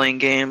was playing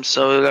games,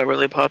 so it got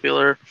really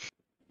popular.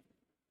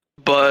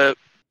 But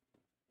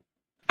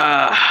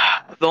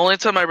the only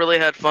time I really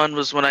had fun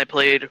was when I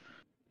played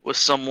with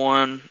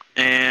someone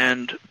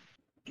and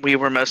we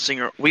were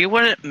messing. We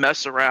wouldn't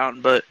mess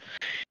around, but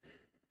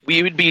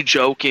we would be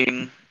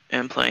joking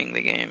and playing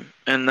the game.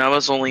 And that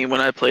was only when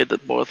I played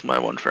it with my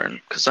one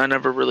friend, because I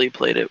never really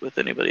played it with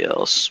anybody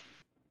else.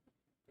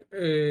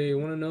 Hey, you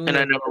wanna And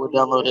I know never would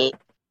download it.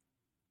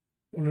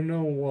 wanna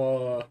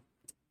know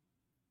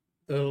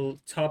the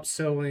top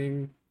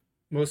selling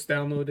most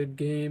downloaded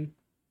game?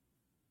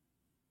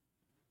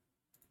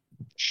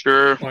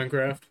 Sure.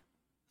 Minecraft.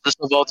 Just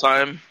of all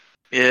time.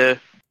 Yeah.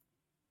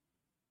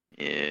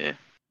 Yeah.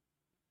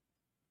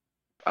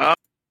 I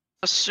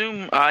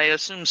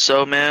assume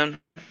so, man.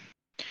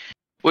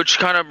 Which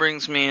kind of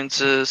brings me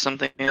into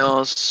something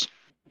else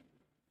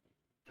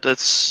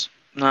that's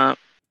not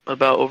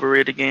about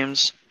overrated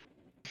games.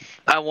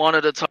 I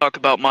wanted to talk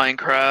about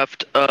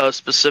Minecraft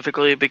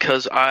specifically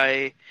because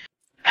I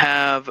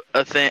have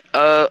a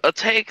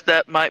take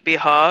that might be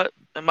hot.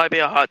 It might be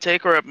a hot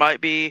take, or it might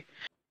be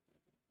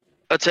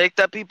a take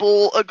that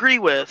people agree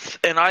with.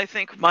 And I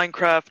think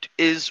Minecraft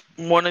is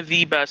one of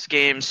the best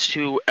games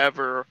to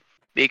ever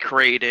be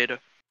created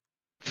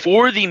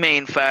for the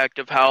main fact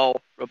of how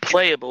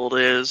replayable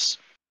it is.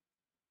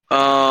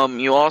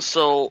 You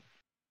also,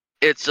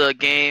 it's a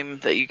game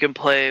that you can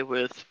play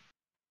with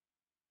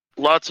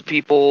lots of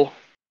people,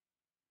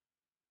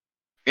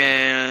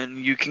 and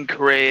you can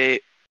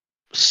create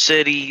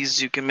cities.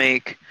 You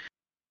can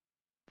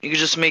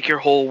just make your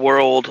whole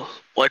world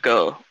like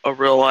a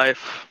real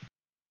life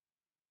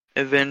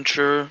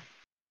adventure.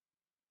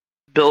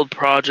 Build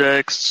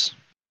projects.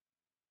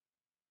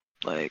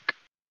 Like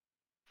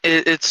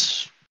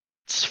it's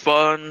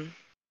fun,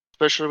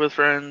 especially with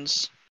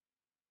friends.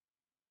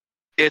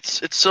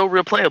 It's so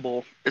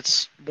replayable.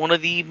 It's one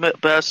of the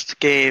best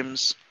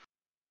games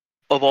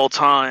of all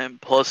time,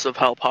 plus of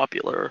how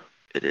popular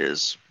it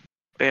is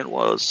and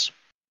was.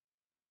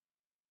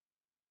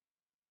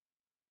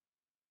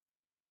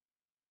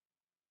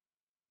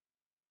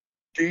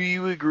 Do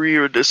you agree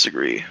or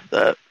disagree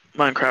that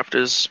Minecraft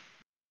is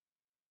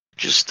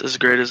just as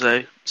great as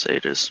I say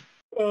it is?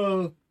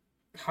 Uh,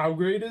 how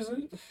great is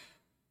it?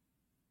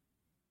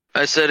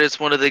 I said it's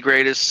one of the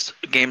greatest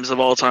games of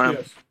all time.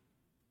 Yes.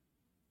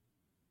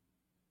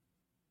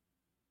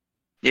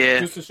 Yeah.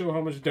 Just to show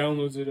how much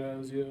downloads it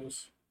has,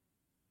 yes.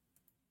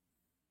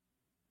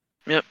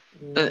 Yep.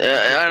 A lot of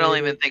people I don't played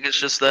even it. think it's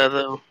just that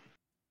though.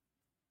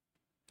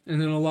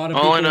 And then a lot of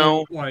All I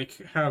know. people like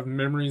have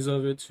memories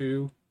of it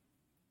too.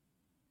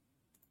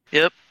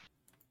 Yep.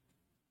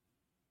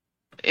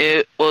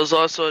 It was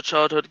also a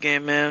childhood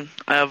game, man.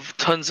 I have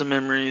tons of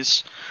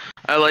memories.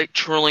 I like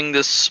trolling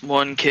this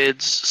one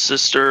kid's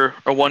sister,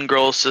 or one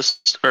girl's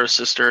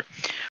sister,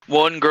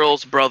 one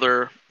girl's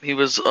brother. He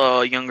was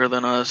younger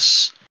than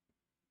us,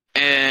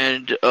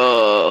 and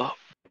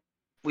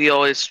we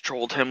always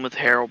trolled him with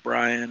Harold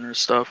Bryan or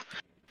stuff.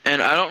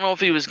 And I don't know if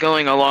he was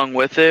going along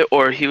with it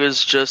or he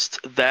was just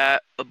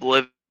that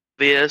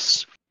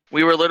oblivious.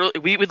 We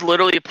would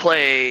literally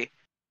play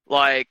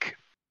like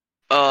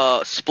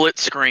split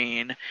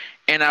screen,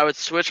 and I would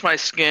switch my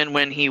skin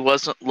when he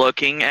wasn't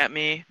looking at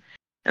me,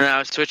 and I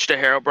would switch to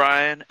Harold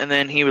Bryan, and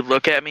then he would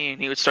look at me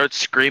and he would start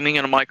screaming,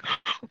 and I'm like,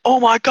 "Oh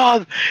my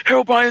God,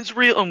 Harold Bryan's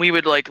real!" And we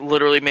would like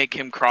literally make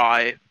him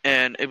cry,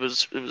 and it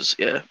was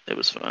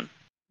fun.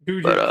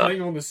 Dude, you're But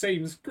playing on the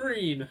same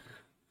screen.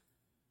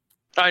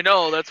 I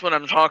know that's what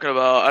I'm talking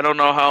about. I don't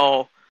know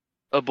how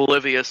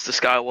oblivious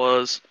this guy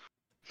was.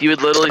 He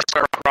would literally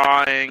start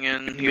crying,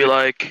 and he'd be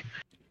like,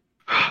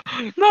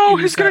 "No, You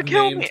he's just gonna have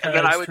kill name me!" And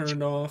then I tags would,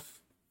 turned off.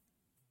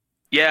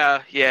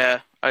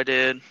 yeah, I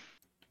did.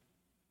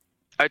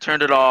 I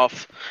turned it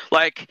off.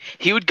 Like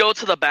he would go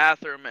to the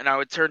bathroom, and I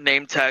would turn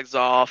name tags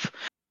off.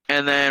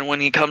 And then when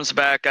he comes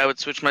back, I would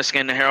switch my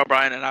skin to Harold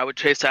Bryan, and I would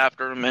chase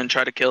after him and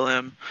try to kill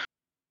him.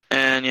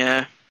 And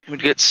yeah, he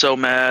would get so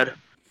mad.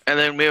 And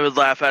then we would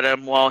laugh at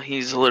him while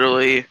he's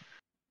literally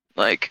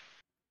like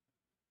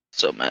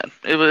so mad.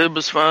 It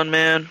was fun,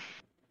 man.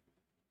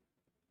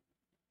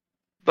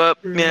 But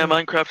yeah, Yeah.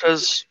 Minecraft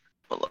has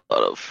a lot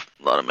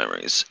of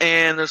memories.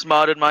 And there's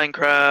modded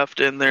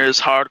Minecraft, and there's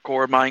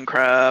hardcore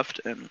Minecraft,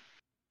 and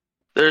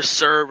there's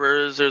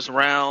servers, there's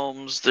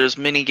realms, there's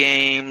mini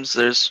games,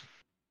 there's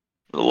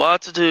a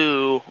lot to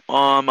do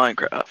on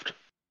Minecraft.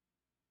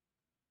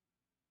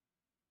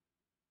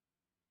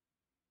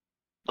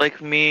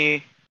 Like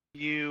me,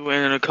 you,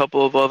 and a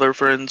couple of other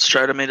friends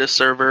tried to make a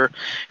server,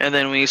 and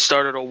then we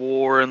started a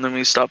war, and then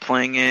we stopped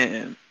playing it,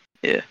 and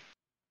yeah.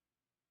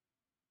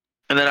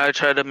 And then I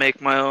tried to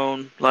make my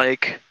own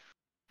like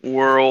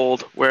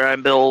world where I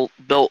built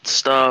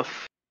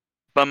stuff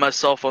by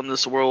myself on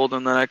this world,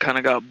 and then I kind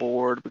of got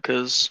bored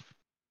because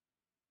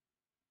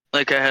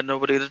like I had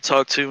nobody to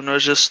talk to, and I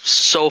was just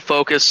so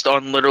focused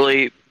on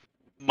literally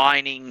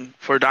mining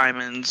for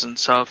diamonds and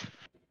stuff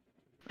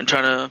and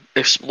trying to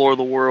explore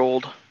the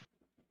world.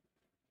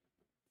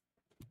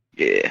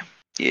 Yeah,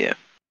 yeah.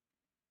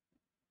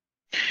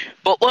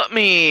 But let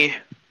me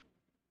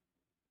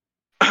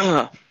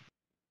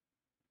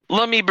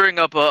bring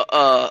up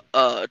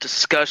a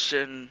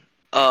discussion,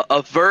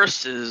 a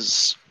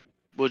versus.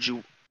 Would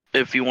you,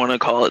 if you want to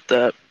call it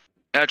that?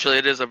 Actually,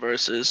 it is a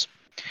versus.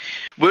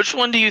 Which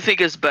one do you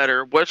think is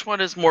better? Which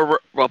one is more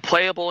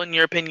replayable in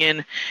your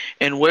opinion,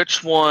 and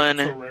which one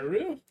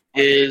Terraria?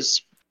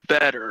 is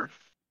better?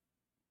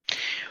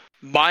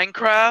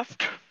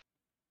 Minecraft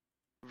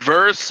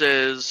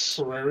versus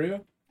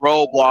Terraria?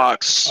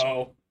 Roblox.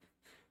 Oh.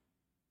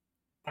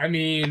 I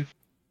mean,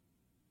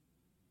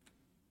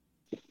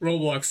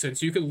 Roblox,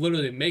 since you could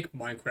literally make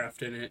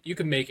Minecraft in it, you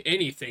can make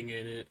anything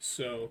in it,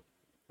 so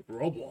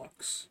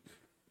Roblox.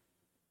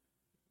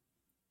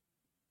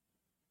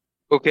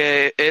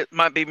 Okay, it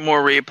might be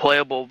more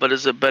replayable, but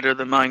is it better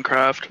than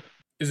Minecraft?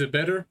 Is it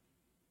better?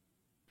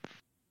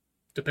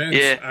 Depends.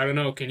 Yeah. I don't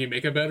know. Can you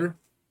make it better?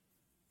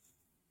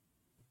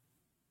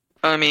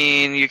 I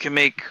mean, you can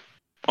make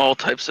all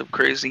types of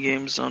crazy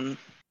games on Yeah.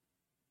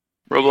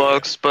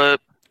 Roblox,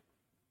 but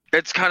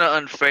it's kind of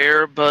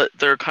unfair, but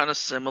they're kind of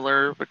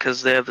similar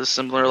because they have the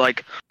similar,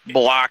 like,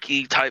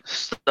 blocky type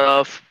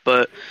stuff,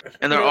 and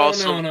they're No, no,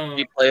 also no.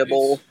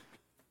 replayable.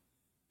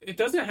 It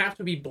doesn't have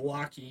to be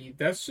blocky.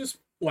 That's just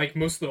like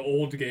most of the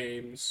old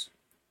games.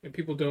 And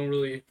people don't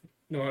really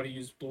know how to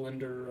use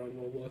Blender on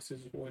Roblox,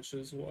 which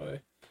is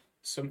why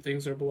some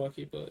things are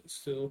blocky, but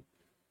still.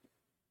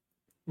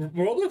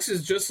 Roblox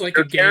is just like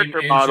a Their game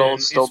character model is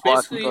engine. still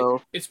blocky,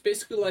 though. It's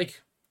basically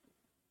like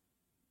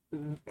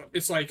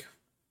it's like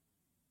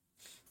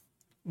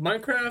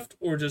Minecraft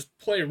or just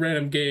play a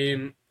random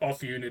game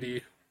off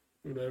Unity,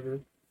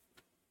 whatever.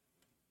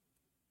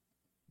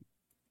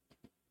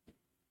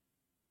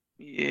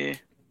 Yeah.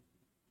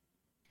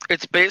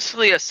 It's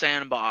basically a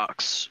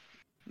sandbox.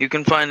 You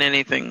can find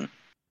anything.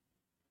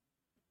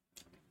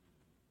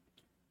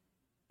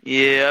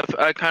 Yeah,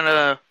 I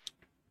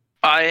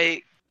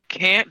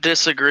can't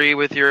disagree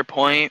with your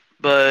point,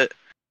 but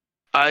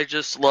I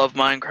just love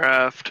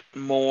Minecraft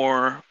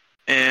more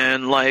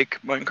and like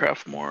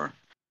Minecraft more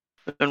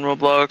than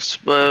Roblox,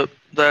 but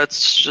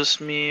that's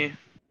just me.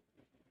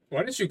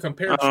 Why did you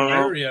compare I don't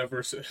know. Terraria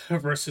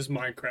versus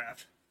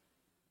Minecraft?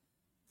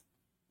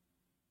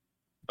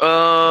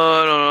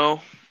 I don't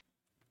know.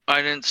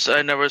 I didn't.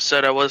 I never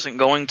said I wasn't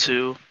going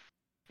to,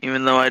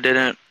 even though I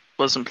didn't.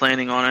 Wasn't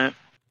planning on it.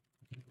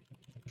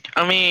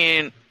 I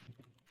mean,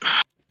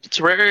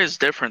 Terraria is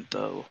different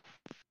though.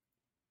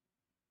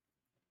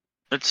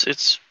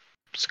 It's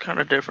kind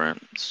of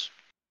different. It's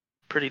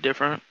pretty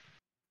different.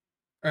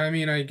 I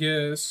mean, I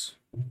guess.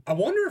 I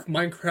wonder if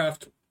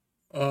Minecraft,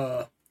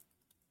 uh,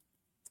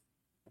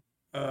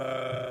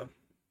 uh,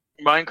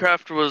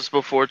 Minecraft was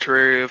before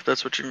Terraria, if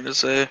that's what you're gonna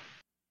say.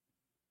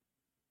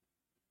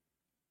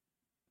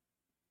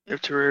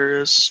 If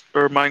Terraria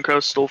or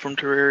Minecraft stole from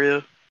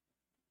Terraria.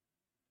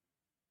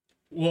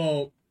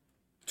 well,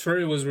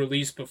 Terraria was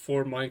released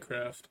before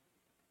Minecraft.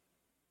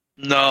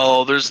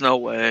 No, there's no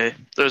way.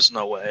 There's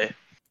no way.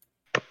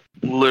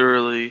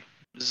 Literally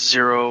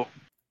zero.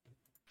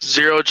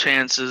 Zero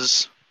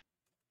chances.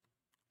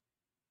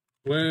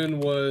 When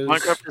was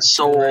Minecraft is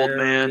so old,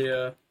 man.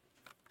 Terraria?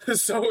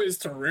 So is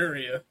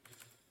Terraria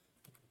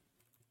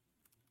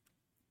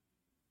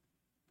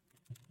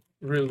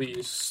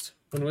released.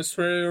 When was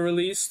Terraria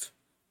released?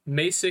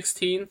 May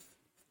 16th,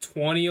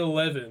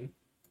 2011.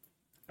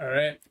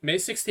 Alright, May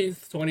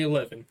 16th,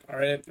 2011.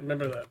 Alright,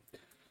 remember that.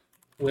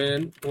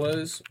 When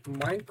was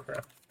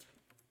Minecraft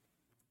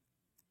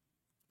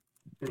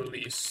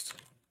released?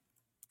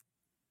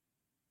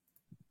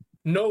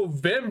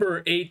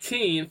 November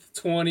 18th,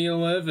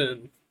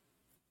 2011.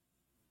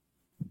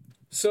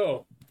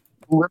 So,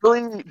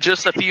 Literally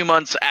just a few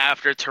months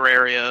after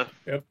Terraria.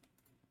 yep.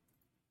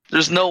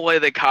 There's no way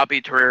they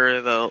copied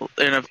Terraria though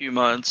in a few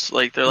months.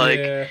 Like they're like,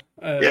 Yeah,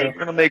 yeah, we're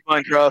gonna make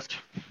Minecraft. Did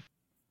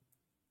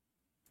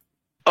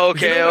you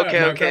Okay, know that okay,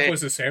 Minecraft okay.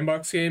 was a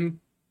sandbox game?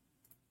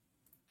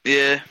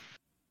 Yeah,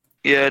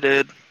 yeah, I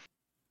did.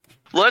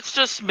 Let's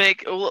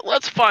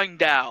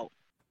find out.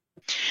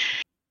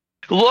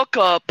 Look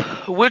up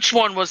which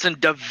one was in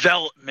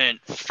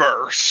development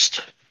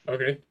first.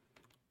 Okay.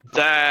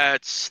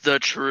 That's the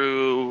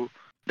true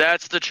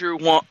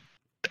one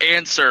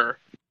answer.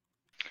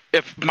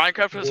 If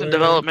Minecraft was in When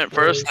development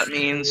first, was that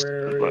means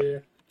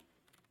Terraria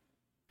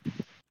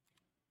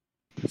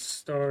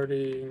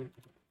starting?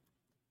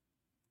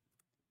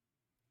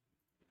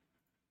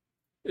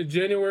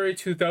 January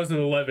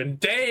 2011.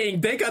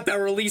 Dang, they got that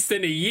released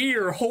in a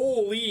year.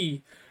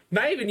 Holy.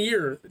 Not even a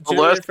year. less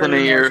January, than a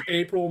February, year. March,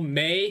 April,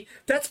 May.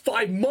 That's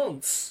 5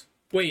 months.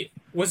 Wait,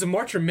 was it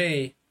March or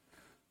May?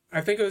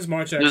 I think it was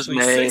March It was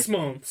actually. May. 6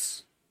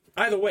 months.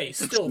 Either way,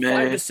 It's still May.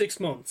 5 to 6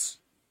 months.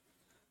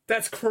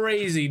 That's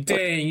crazy.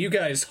 Dang, you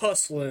guys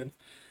hustling.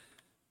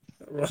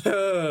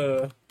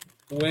 When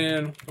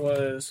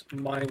was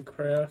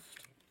Minecraft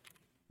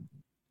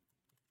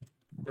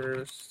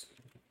first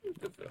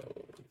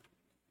developed?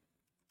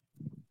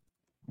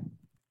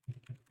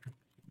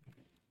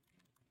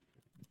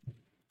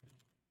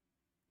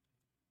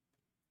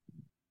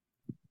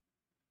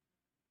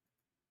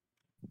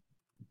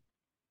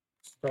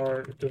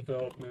 Start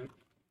development.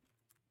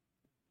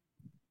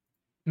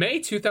 May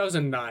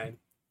 2009.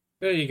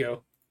 There you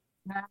go.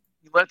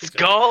 Let's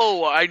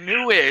go! I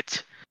knew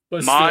it.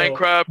 But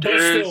Minecraft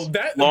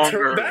is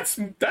longer.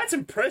 that's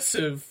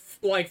impressive.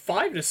 Like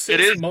 5 to 6 It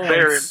is months.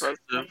 very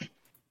impressive.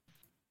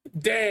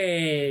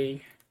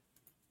 Dang.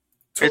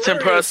 It's Terraria's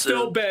impressive.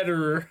 still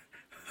better.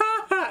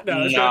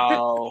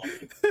 No,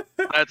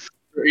 that's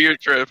you're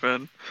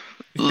tripping.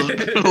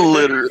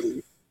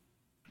 Literally.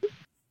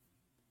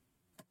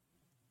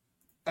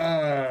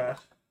 I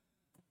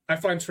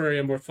find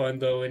Terraria more fun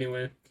though.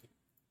 Anyway,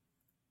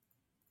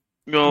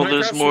 No,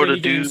 there's more to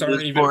do. games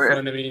aren't even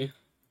fun to me.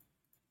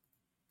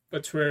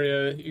 But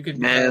Terraria, you could.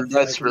 Man,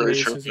 that's like, really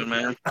races tripping, and-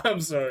 man.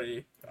 I'm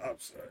sorry.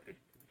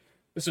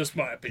 It's just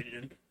my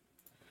opinion.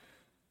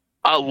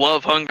 I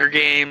love Hunger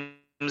Games.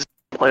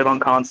 Played on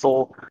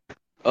console.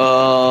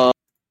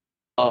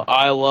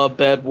 I love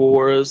Bed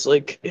Wars.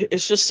 Like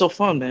it's just so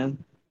fun,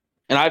 man.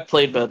 And I've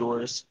played Bed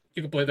Wars.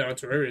 You can play that on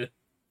Terraria.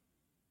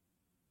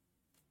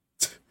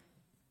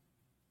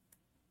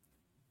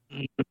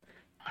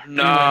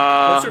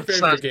 Nah, What's your it's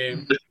favorite not-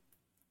 game?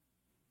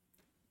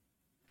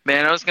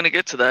 Man, I was gonna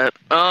get to that.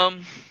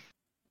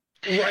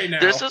 Right now.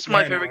 This is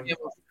my Right favorite now. game.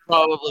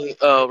 Probably.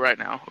 Oh, right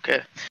now.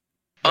 Okay.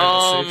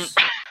 Rainbow Six.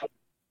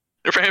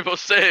 Rainbow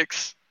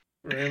Six.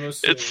 Rainbow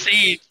Six. It's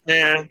Siege,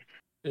 man.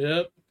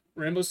 Yep.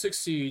 Rainbow Six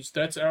Siege.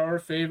 That's our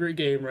favorite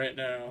game right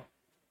now.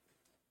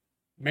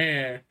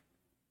 Man.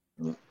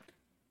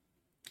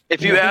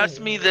 If you asked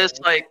me this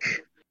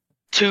like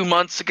 2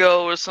 months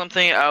ago or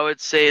something, I would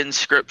say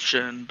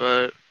Inscription,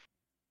 but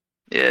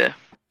yeah.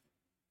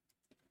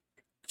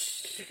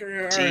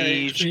 Alright.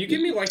 Siege. Can you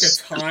give me like a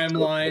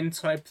timeline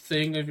type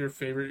thing of your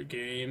favorite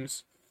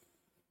games?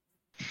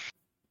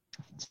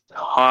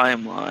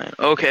 Timeline.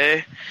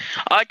 Okay.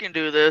 I can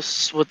do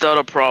this without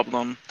a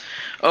problem.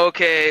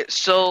 Okay,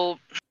 so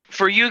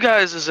for you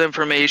guys'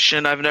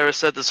 information, I've never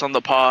said this on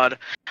the pod.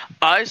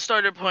 I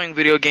started playing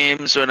video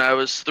games when I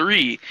was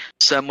 3.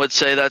 Some would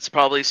say that's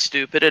probably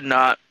stupid and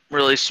not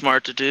really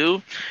smart to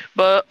do,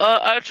 but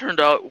I turned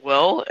out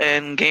well,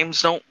 and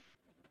games don't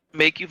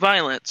make you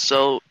violent,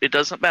 so it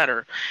doesn't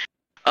matter.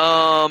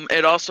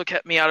 It also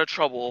kept me out of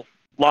trouble,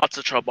 lots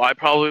of trouble. I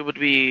probably would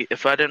be,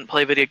 if I didn't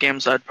play video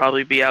games, I'd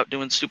probably be out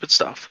doing stupid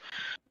stuff.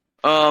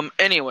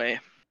 Anyway,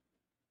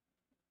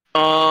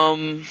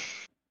 um,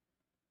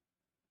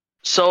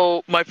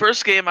 so my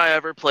first game I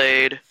ever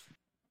played.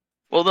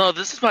 Well, no,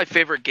 this is my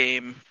favorite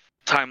game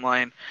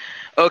timeline.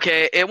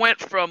 Okay, it went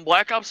from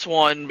Black Ops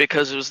 1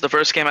 because it was the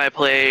first game I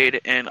played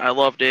and I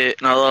loved it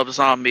and I love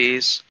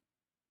zombies.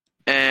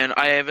 And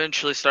I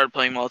eventually started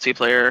playing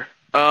multiplayer.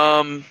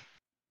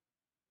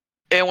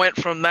 It went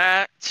from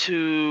that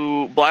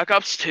to Black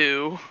Ops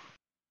 2,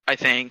 I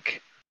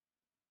think.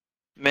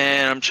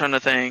 Man, I'm trying to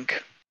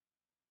think.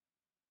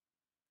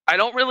 I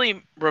don't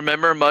really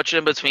remember much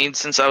in between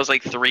since I was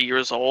like 3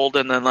 years old,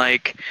 and then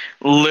like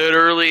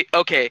literally.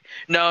 Okay,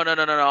 no.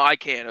 I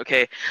can't.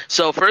 Okay,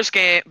 so first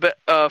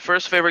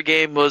favorite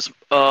game was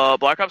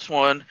Black Ops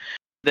 1.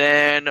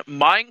 Then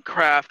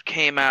Minecraft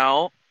came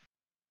out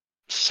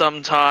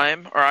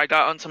sometime, or I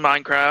got onto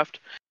Minecraft.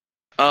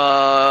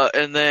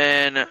 And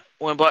then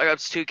when Black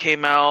Ops 2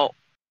 came out,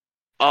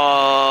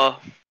 uh,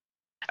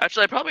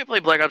 actually I probably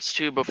played Black Ops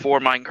 2 before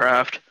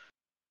Minecraft.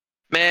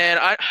 Man,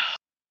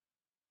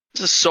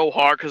 this is so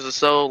hard because it's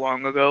so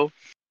long ago.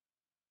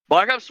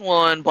 Black Ops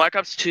 1, Black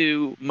Ops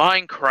 2,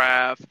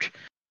 Minecraft.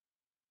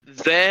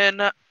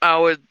 Then I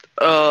would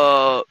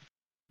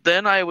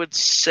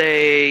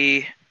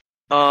say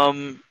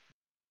Black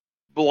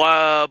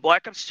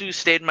Ops 2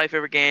 stayed my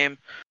favorite game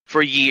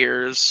for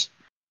years.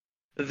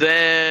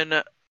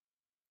 Then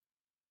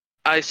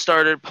I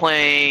started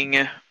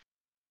playing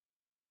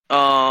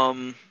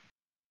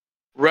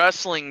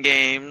wrestling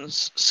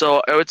games.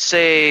 So I would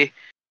say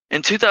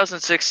in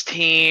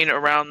 2016,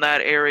 around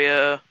that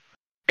era,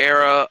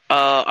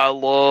 I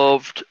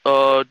loved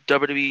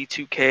WWE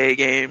 2K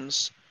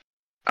games.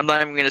 I'm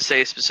not even gonna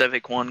say a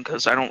specific one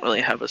because I don't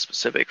really have a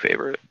specific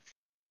favorite.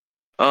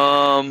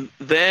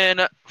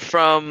 Then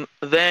from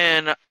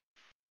then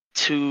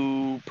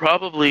to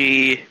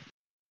probably,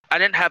 I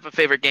didn't have a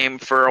favorite game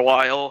for a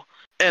while,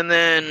 and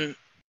then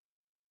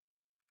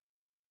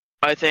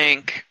I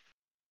think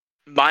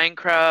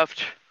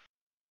Minecraft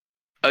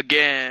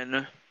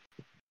again.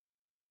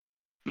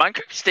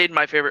 Minecraft stayed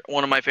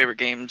one of my favorite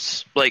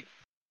games, like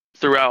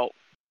throughout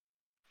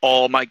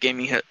all my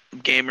gaming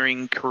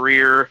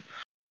career.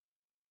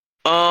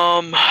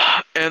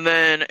 And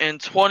then in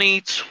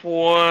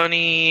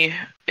 2020,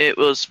 it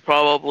was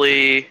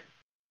probably.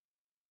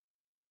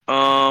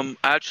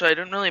 Actually, I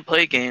didn't really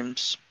play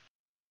games.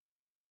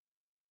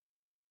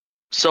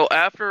 So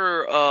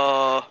after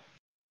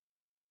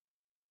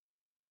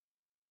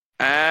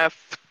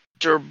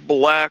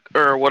Black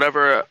or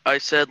whatever I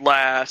said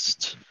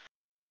last,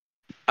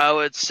 I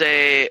would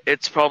say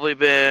it's probably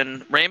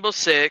been Rainbow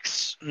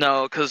Six.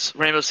 No, because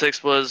Rainbow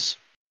Six was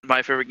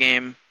my favorite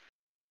game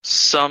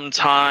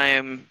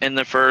sometime in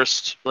the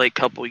first like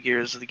couple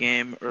years of the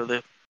game,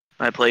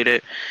 I played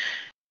it.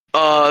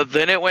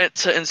 Then it went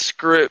to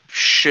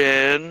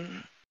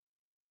Inscription,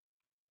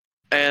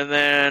 and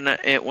then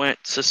it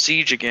went to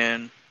Siege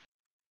again.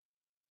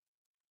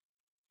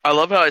 I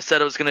love how I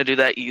said I was gonna do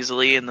that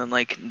easily, and then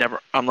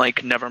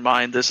never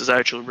mind. This is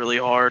actually really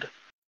hard.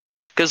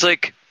 Because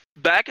like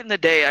back in the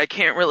day, I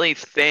can't really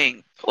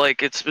think.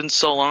 Like it's been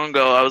so long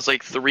ago. I was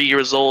like 3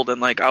 years old,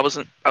 and like I was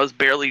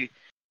barely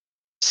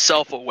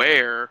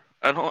self-aware.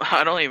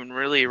 I don't even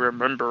really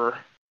remember.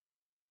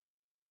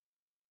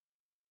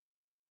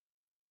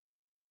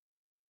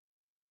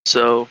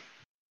 So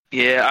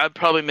yeah, I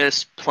probably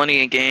missed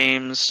plenty of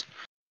games,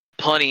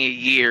 plenty of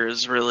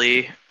years,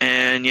 really.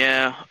 And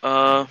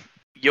yeah,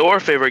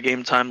 your favorite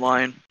game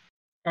timeline?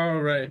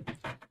 All right.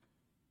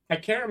 I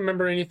can't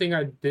remember anything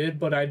I did,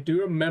 but I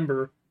do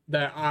remember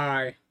that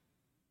I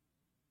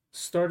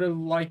started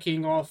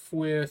liking off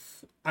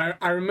with. I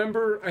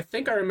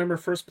think I remember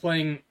first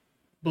playing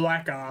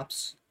Black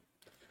Ops,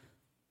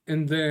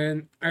 and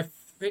then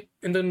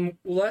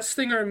last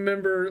thing I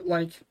remember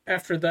like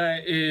after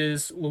that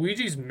is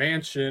Luigi's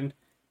Mansion,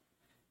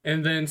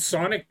 and then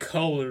Sonic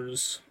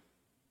Colors,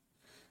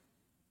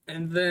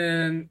 and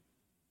then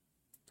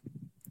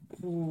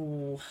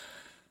ooh,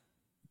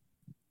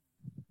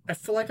 I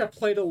feel like I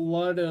played a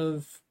lot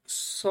of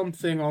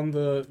something on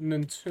the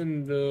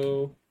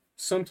Nintendo,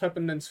 some type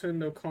of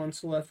Nintendo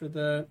console after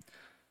that,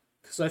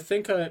 because I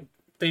think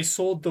they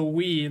sold the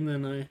Wii, and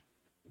then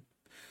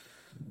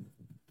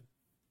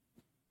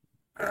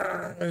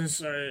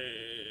sorry.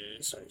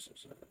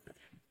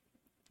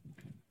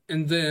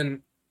 And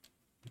then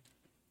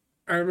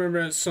I remember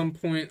at some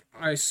point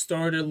I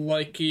started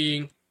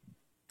liking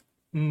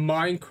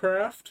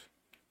Minecraft,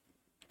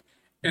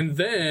 and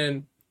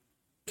then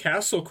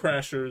Castle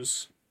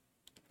Crashers,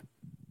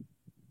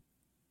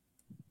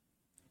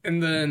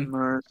 and then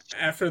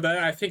after that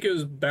I think it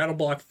was Battle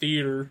Block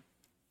Theater,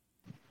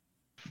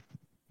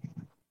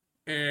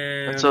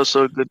 That's and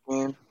also a good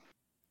game.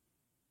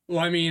 Well,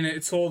 I mean,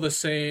 it's all the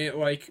same,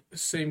 like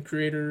same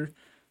creator.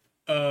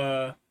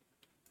 Uh,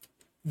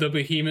 the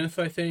Behemoth,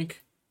 I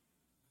think.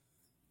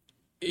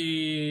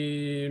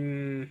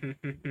 In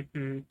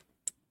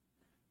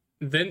then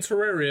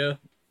Terraria,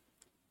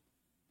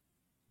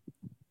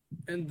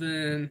 and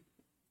then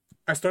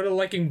I started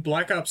liking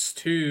Black Ops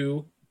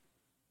 2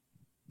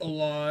 a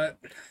lot,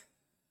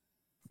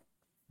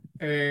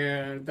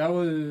 and that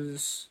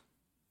was,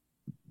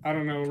 I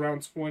don't know,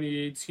 around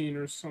 2018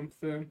 or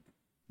something.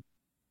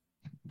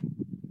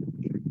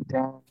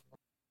 Damn.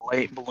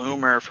 Late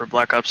bloomer for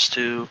Black Ops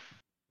 2.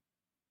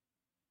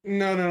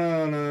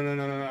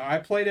 No. I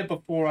played it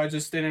before. I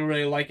just didn't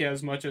really like it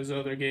as much as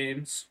other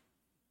games.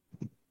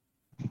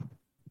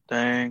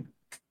 Dang.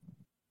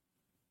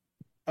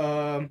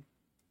 Um,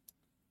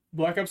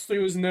 Black Ops 3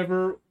 was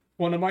never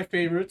one of my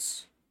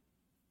favorites.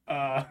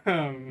 Uh,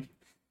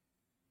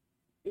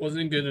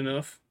 wasn't good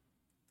enough.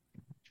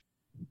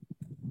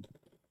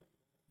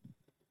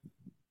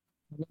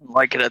 I didn't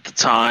like it at the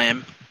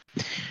time.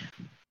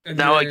 And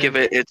Now I give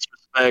then it its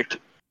respect.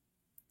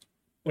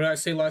 what did I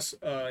say last?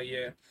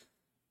 Yeah,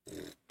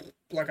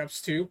 Black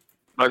Ops 2.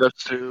 Black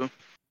Ops 2.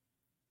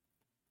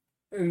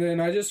 And then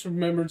I just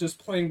remember just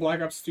playing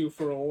Black Ops 2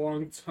 for a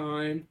long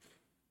time.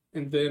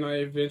 And then I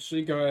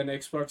eventually got an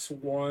Xbox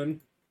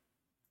One.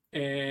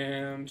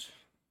 And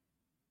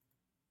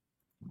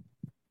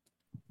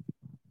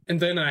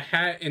then I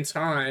had in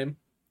time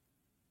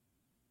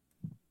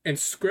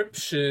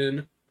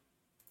Inscription,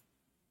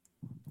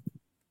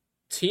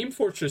 Team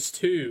Fortress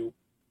 2.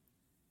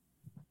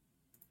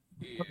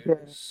 Okay.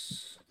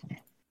 Yes.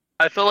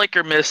 I feel like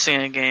you're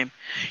missing a game.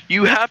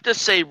 You have to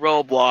say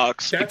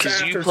Roblox That's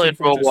because you after played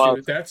Team Fortress Roblox.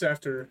 2. That's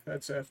after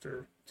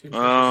Team Fortress.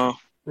 Oh,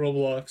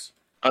 Roblox.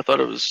 I thought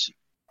it was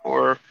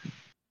or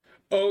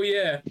Oh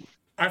yeah,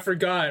 I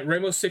forgot.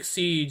 Rainbow Six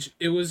Siege.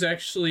 It was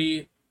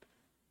actually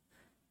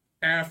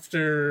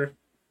after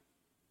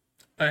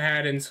A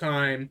Hat in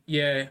Time.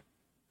 Yeah,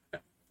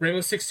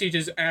 Rainbow Six Siege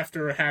is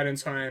after A Hat in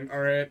Time. All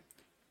right.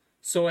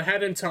 So A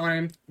Hat in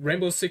Time,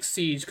 Rainbow Six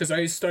Siege, because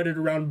I started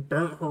around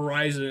Burnt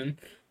Horizon,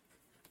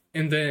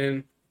 and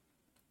then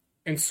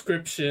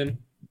Inscription,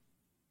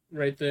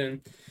 right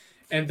then,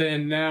 and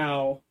then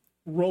now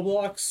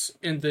Roblox,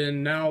 and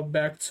then now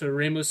back to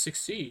Rainbow Six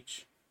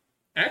Siege.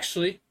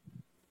 Actually,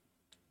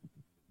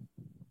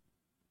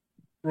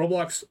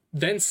 Roblox,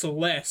 then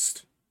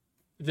Celeste,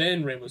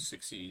 then Rainbow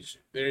Six Siege.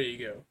 There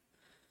you go.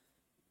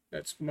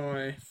 That's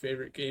my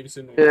favorite games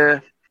in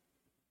order. yeah.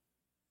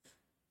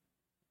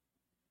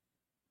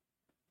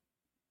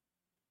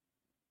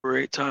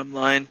 Great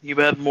timeline. You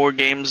had more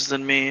games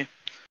than me.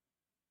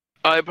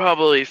 I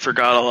probably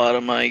forgot a lot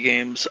of my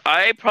games.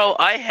 I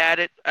had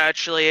it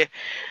actually.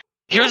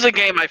 Here's a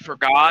game I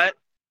forgot,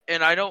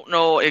 and I don't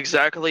know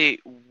exactly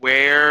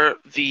where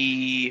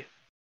it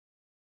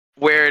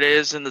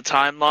is in the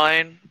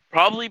timeline.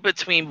 Probably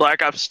between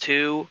Black Ops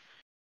 2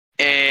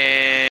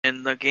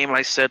 and the game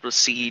I said was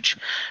Siege.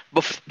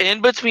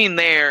 In between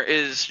there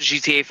is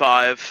GTA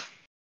 5.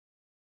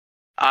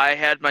 I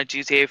had my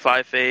GTA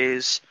 5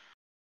 phase,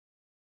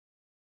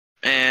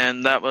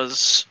 and that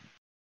was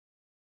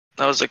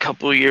a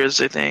couple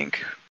years, I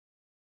think.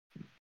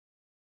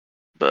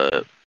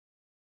 But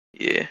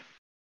yeah.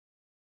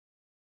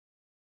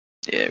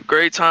 Yeah,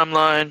 great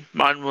timeline.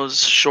 Mine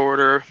was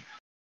shorter.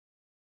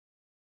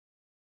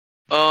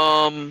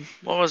 What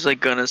was I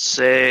gonna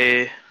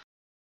say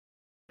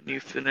when you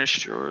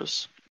finished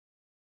yours?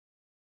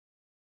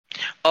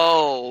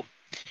 Oh,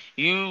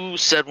 you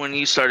said when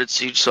you started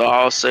Siege, so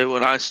I'll say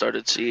when I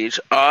started Siege.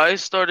 I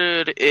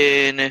started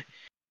in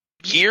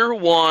Year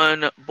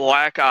 1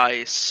 Black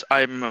Ice,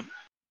 I'm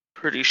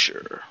pretty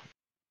sure.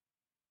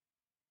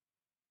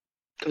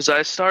 Because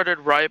I started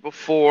right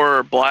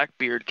before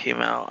Blackbeard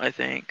came out, I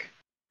think.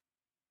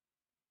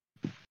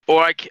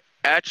 Or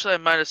actually, I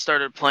might have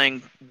started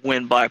playing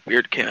when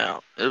Blackbeard came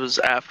out. It was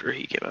after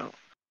he came out.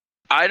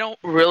 I don't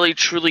really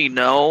truly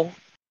know.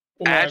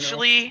 Oh, I know.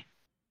 Actually,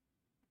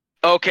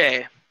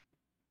 okay.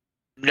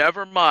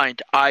 Never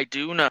mind. I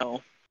do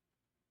know.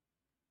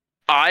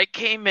 I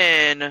came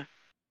in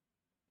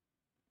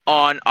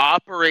on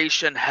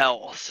Operation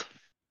Health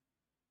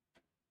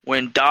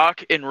when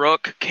Doc and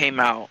Rook came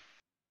out.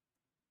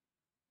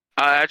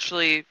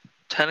 Actually,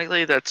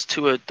 technically, that's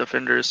two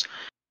defenders.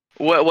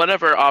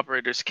 Whatever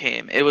operators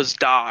came, it was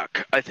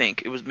Doc. I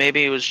think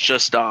maybe it was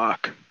just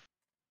Doc.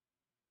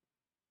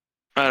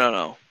 I don't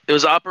know. It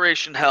was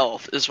Operation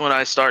Health is when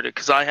I started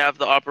because I have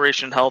the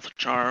Operation Health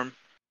charm,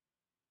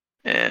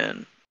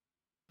 and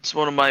it's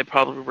one of my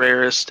probably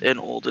rarest and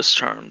oldest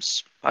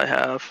charms I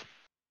have.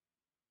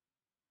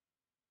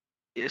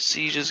 Yeah,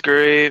 Siege is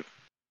great.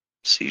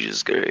 Siege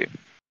is great.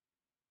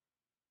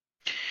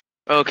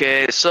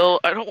 Okay, so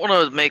I don't want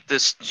to make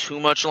this too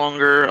much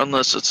longer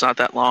unless it's not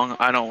that long.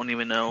 I don't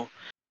even know.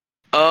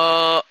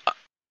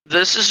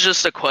 This is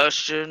just a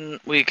question.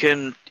 We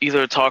can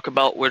either talk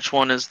about which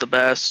one is the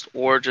best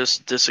or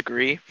just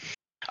disagree.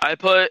 I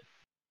put,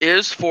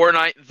 is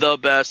Fortnite the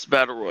best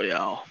battle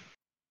royale?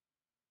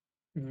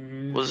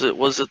 Was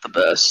it the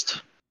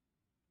best?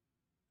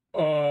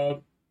 Uh,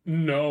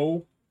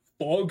 No,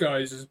 Fall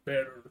Guys is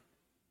better.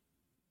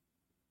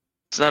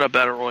 It's not a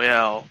battle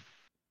royale.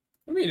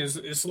 I mean,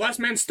 it's Last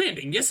Man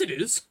Standing. Yes, it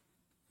is.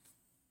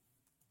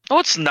 No,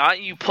 it's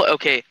not. You play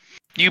okay.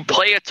 You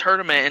play a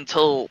tournament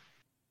until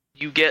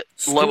you get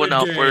low Squid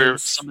enough where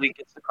Games. somebody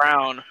gets the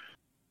crown.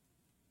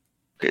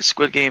 Okay,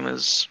 Squid Game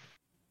is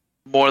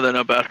more than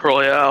a battle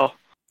royale.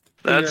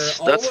 Here, I'll That's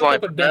look fine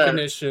up a for that.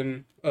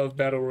 definition of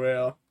Battle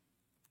Royale.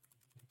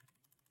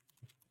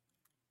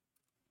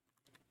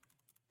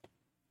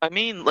 I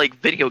mean, like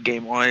video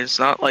game wise,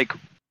 not like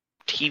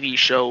TV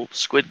show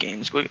Squid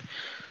Game. Squid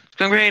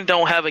Game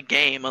don't have a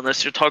game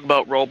unless you're talking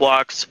about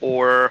Roblox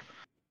or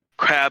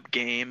Crab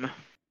Game,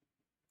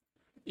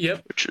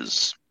 Yep. which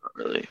is not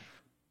really.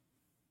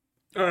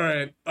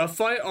 Alright. A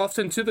fight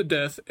often to the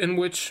death in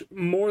which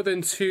more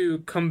than two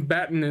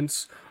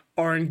combatants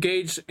are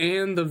engaged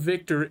and the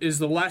victor is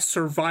the last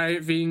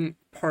surviving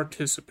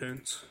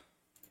participant.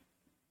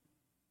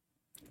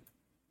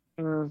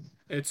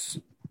 It's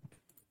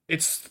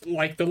it's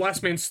like the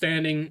last man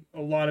standing,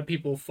 a lot of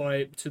people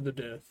fight to the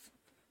death.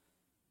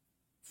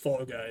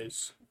 Fall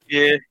Guys.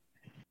 Yeah,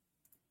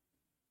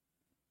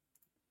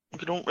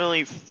 we don't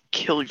really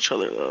kill each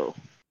other though.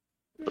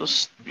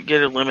 Just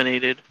get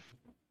eliminated.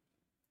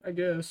 I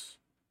guess.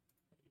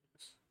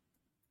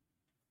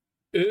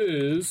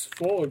 Is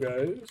Fall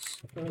Guys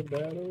a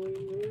battle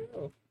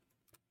royale?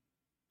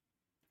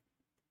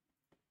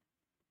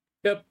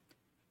 Yep.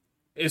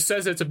 It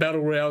says it's a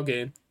battle royale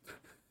game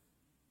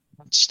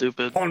That's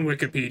stupid. on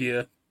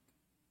Wikipedia.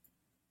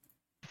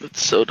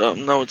 It's so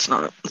dumb. No, it's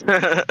not.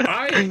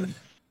 I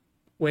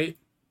wait.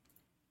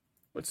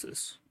 What's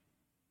this?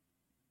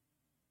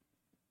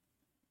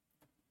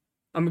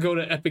 I'm gonna go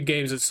to Epic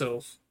Games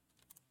itself.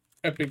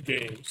 Epic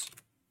Games.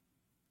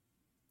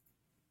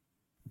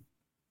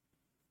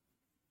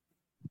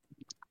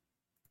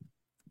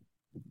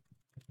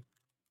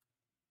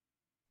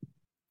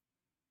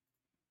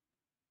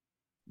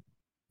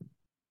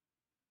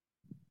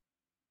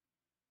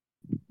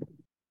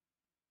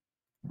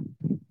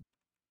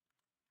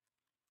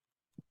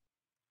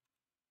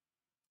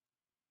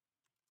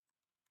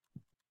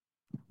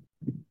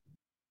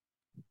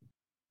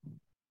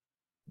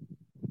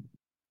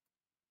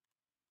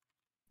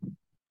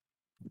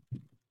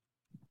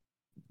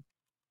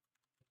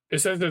 It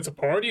says it's a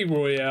party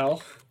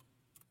royale.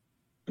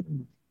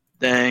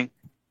 Dang.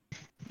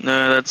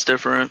 No, that's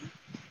different.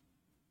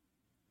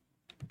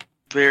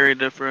 Very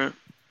different.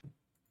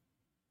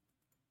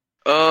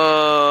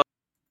 Uh,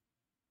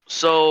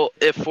 so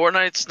if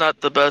Fortnite's not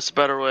the best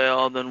battle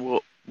royale, then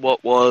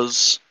what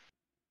was?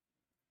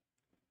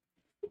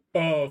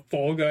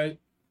 Fall Guy.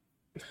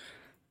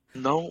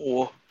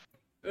 No,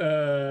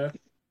 Uh,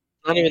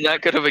 not even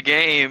that good of a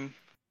game.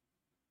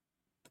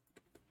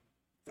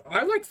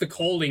 I like the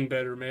Colding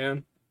better,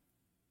 man.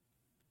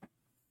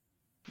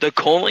 The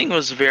Coling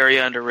was very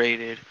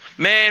underrated.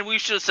 Man, we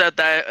should have said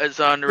that as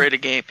an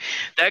underrated game.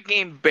 That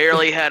game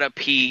barely had a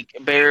peak,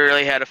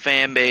 barely had a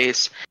fan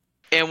base.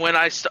 And when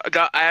I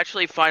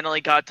actually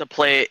finally got to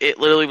play it, it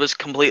literally was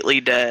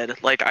completely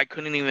dead. Like I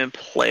couldn't even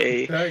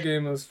play. That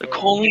game was The fun.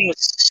 Coling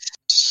was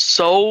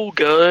so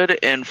good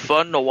and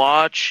fun to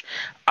watch.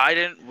 I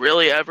didn't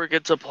really ever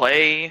get to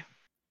play.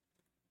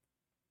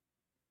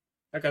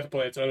 I got to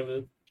play a ton of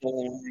it,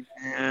 Oh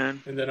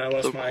man, and then I the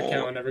lost my account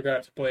Coling. and never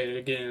got to play it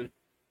again.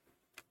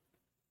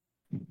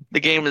 The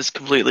game is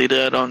completely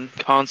dead on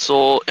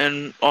console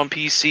and on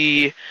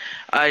PC.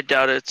 I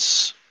doubt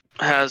it's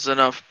has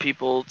enough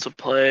people to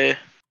play.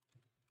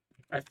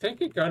 I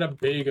think it got a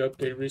big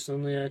update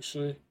recently,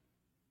 actually.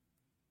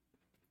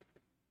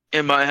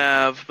 It might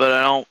have, but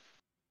I don't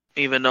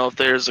even know if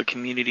there's a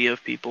community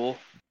of people.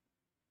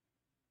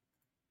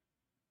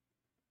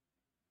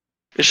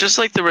 It's just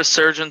like the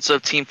resurgence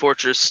of Team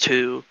Fortress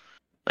 2.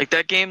 Like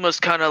that game was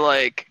kind of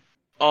like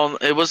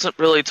it wasn't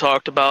really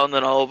talked about, and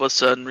then all of a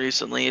sudden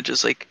recently it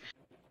just like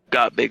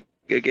got big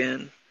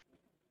again.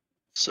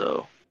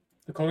 So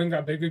The Colding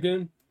got big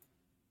again.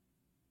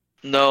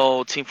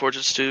 no, Team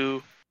Fortress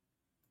 2.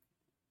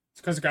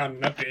 It's because it got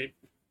an update.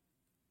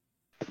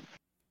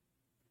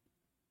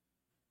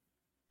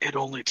 It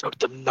only took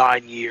them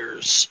 9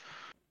 years,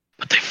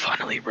 but they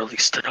finally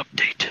released an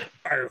update.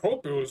 I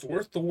hope it was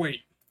worth the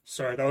wait.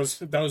 Sorry, that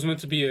was meant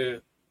to be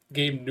a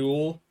Gabe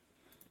Newell.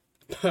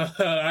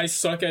 I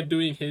suck at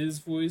doing his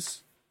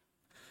voice.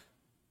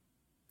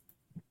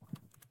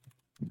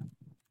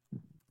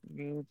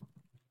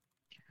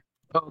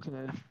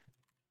 Okay.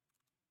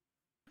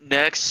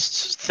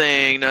 Next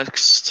thing.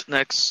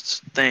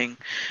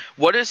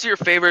 What is your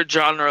favorite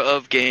genre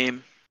of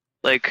game?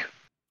 Like,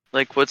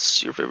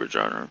 what's your favorite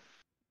genre?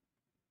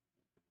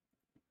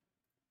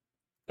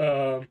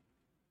 Um,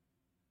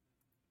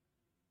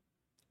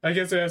 I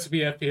guess it has to be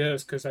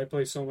FPS because I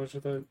play so much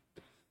of it.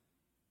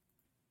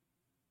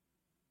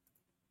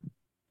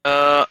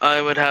 I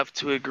would have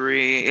to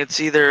agree. It's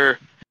either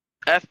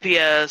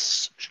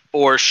FPS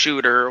or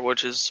shooter,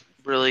 which is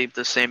really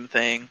the same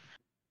thing,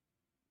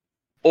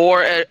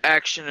 or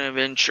action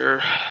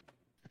adventure.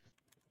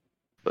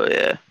 But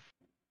yeah,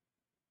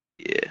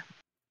 yeah.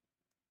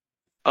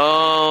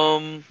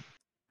 Um,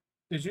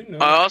 Did you I know?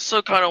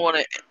 also kind of want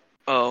to.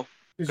 Oh,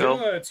 Did you know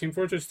go. that Team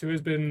Fortress 2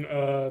 has been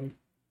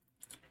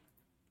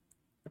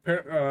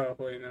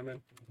wait, no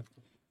man.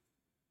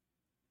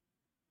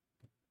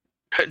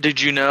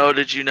 Did you know?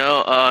 Did you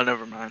know?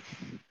 Never mind.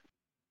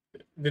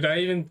 Did I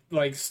even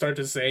like start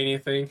to say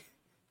anything?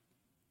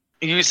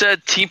 You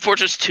said Team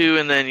Fortress 2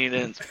 and then you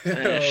didn't Oh.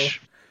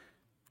 finish.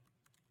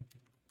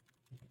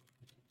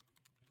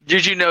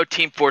 Did you know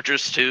Team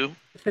Fortress 2?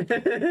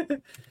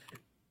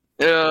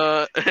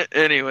 Uh,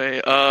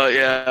 anyway,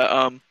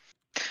 yeah,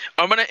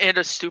 I'm gonna end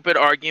a stupid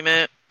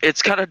argument.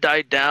 It's kind of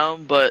died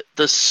down, but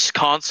this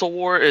console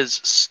war is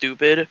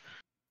stupid.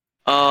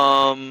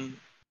 Um,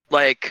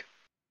 like,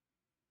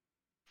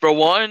 for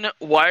one,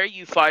 why are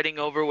you fighting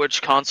over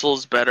which console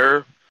is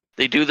better?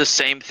 They do the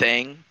same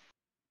thing.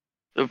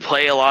 They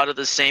play a lot of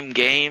the same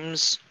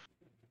games,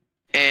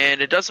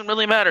 and it doesn't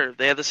really matter.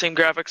 They have the same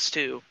graphics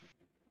too.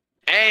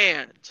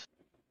 And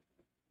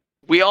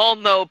we all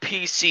know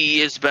PC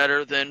is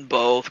better than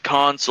both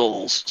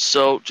consoles,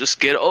 so just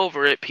get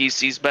over it.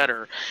 PC's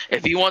better.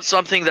 If you want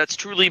something that's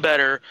truly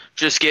better,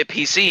 just get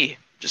PC.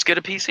 Just get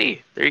a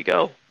PC. There you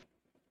go.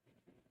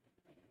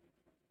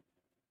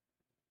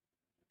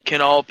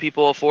 Can all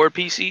people afford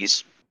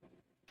PCs?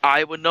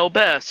 I would know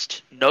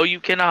best. No, you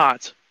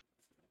cannot.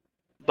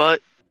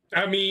 But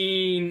I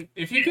mean,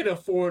 if you could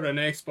afford an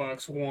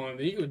Xbox One,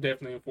 then you could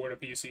definitely afford a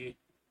PC.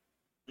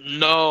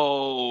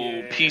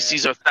 no, Yeah.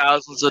 PCs are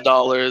thousands of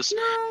dollars.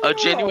 No, A not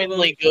all of them.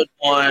 genuinely good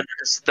one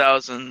is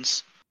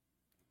thousands.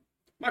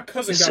 My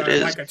cousin Yes, got it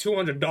is. like a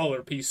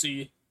 $200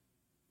 PC.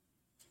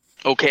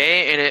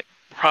 Okay, and it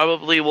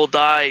probably will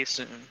die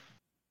soon.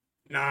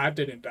 Nah, it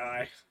didn't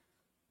die.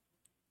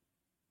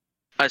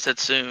 I said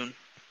soon.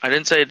 I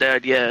didn't say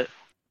dead yet.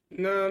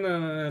 No, no,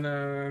 no,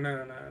 no,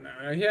 no, no,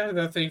 no. He had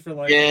that thing for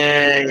like a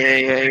Yeah, year yeah,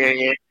 yeah, yeah,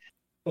 yeah.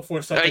 before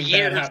A something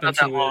year bad is not happened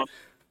that to long. it.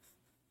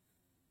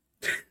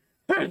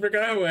 I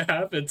forgot what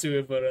happened to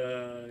it, but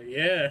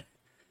yeah.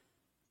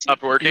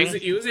 Stopped working.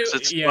 He was Is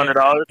it yeah,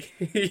 $200?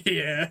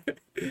 yeah.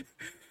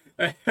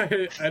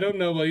 I don't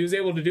know, but he was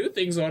able to do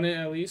things on it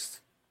at least.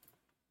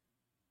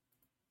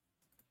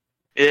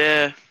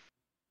 Yeah,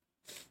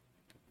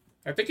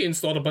 I think he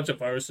installed a bunch of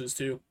viruses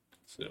too.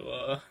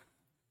 So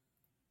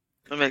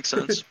that makes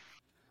sense.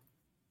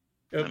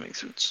 yep. That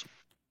makes sense.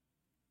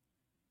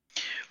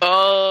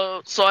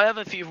 So I have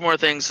a few more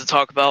things to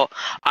talk about.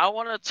 I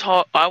want to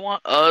talk. I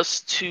want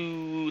us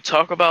to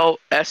talk about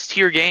S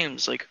tier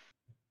games. Like,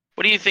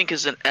 what do you think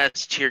is an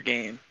S tier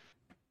game?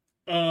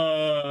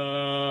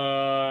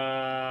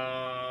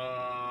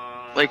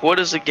 Like, what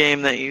is a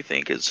game that you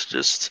think is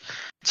just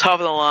top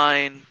of the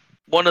line,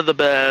 one of the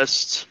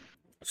best?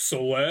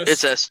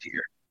 It's Celeste. S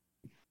tier.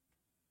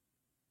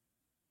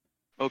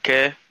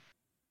 Okay.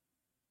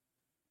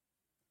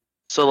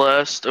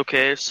 Celeste.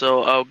 Okay,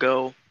 so I'll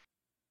go.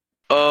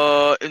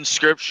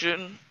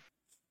 Inscription.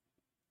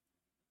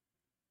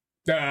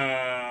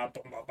 Bum,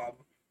 bum, bum.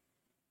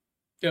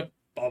 Yep.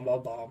 Bum,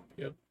 bum, bum.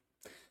 Yep.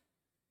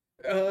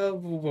 Whoa,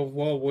 whoa,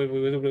 whoa, whoa, whoa,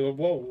 whoa,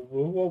 whoa,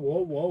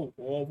 whoa, whoa,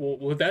 whoa, whoa,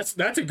 whoa.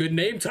 That's a good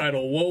name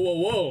title. Whoa, whoa,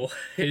 whoa.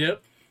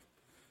 Yep.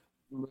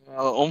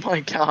 Oh my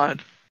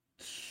god.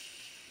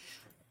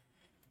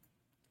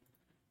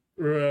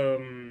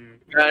 Um,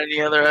 Got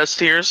any other S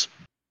tiers?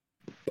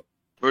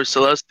 Or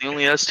Celeste the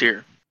only S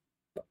tier?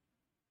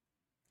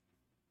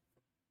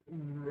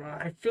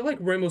 I feel like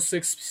Rainbow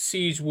Six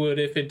Siege would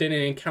if it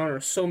didn't encounter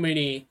so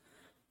many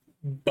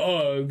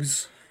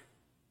bugs.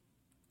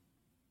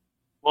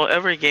 Well,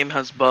 every game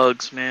has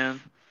bugs,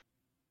 man.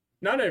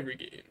 Not every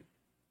game,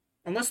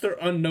 unless they're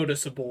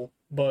unnoticeable,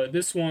 but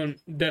this one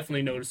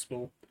definitely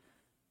noticeable.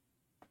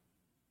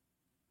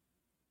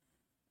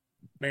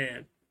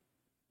 Man,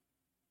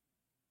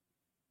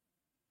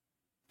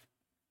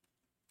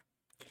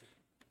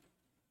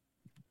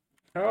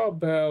 how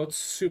about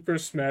Super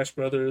Smash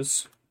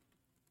Brothers?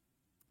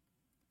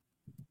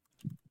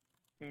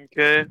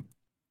 Okay.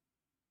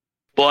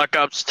 Black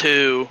Ops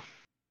 2.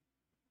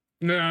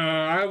 No,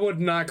 I would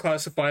not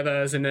classify that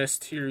as an S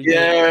tier yet.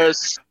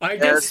 Yes.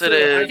 Yes, it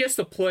I is. guess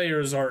the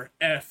players are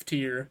F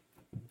tier.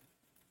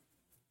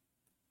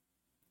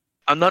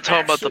 I'm not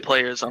talking about the Actually,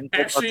 players. I'm talking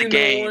about actually, the you know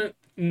game. what?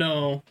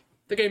 No,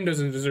 the game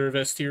doesn't deserve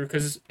S tier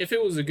because if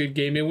it was a good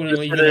game, it wouldn't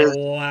Yes, it even is.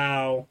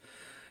 allow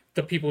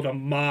the people to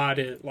mod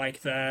it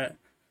like that.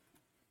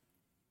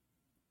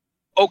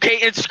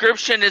 Okay,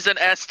 Inscription is an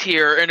S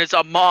tier, and it's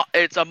a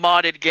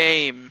modded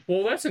game.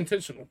 Well, that's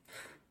intentional.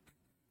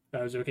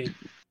 That was okay.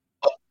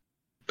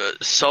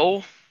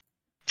 So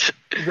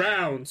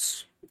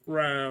Rounds,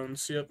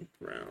 rounds. Yep,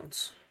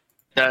 rounds.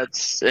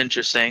 that's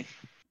interesting.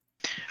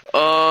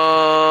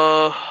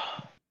 Uh.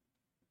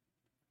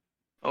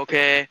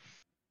 Okay.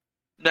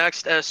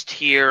 Next S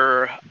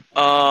tier.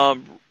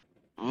 Um.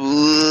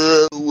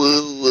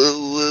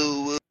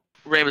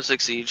 Rainbow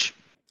Six Siege.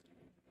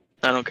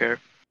 I don't care.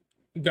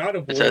 God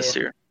of It's S War.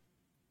 tier.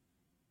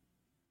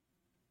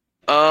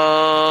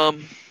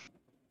 Um.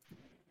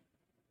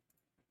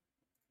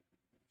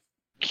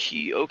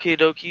 Okay,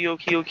 dokie,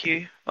 okay,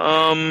 okay.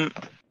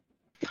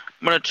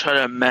 I'm gonna try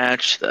to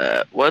match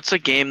that. What's a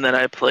game that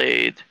I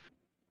played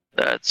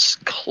that's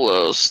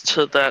close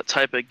to that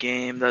type of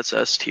game that's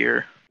S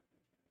tier?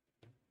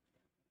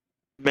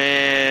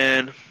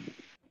 Man,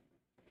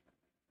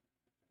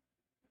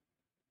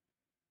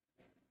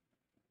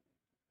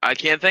 I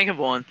can't think of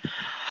one.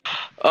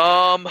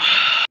 Um,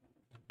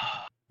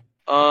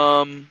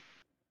 um,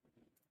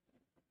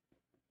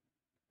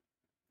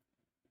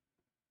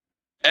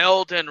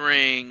 Elden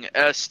Ring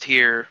S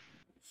tier.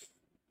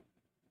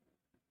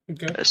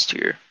 Okay. S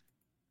tier.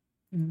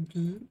 You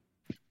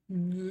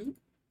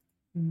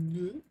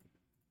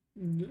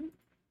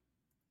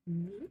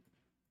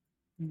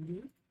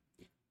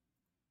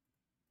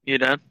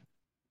done?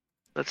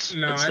 No, That's I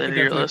the could end of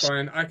your definitely list.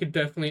 find. I could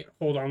definitely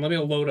hold on. Let me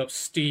load up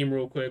Steam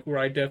real quick. Where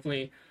I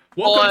definitely.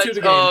 Welcome to What?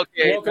 the game.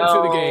 Okay, Welcome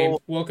to the game. no.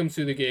 Welcome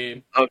to the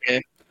game.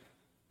 Okay,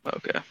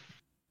 okay.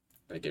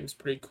 That game's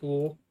pretty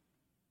cool.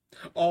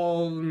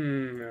 Oh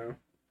no,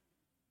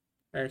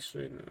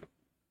 actually no.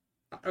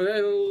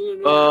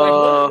 Like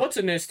Uh, what's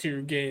an S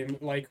tier game?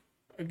 Like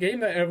a game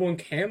that everyone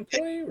can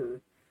play,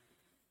 or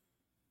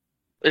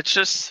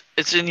it's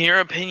in your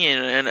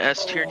opinion an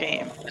S tier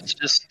game. oh, It's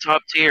just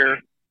top tier.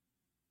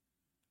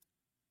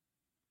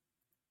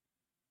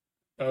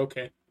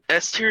 okay.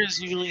 S tier is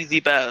usually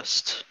the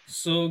best.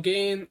 So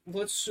game,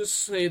 let's just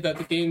say that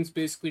the game's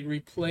basically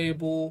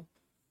replayable.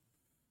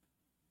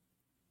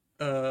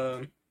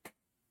 Um,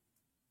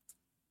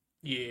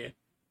 yeah.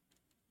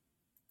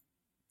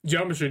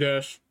 Geometry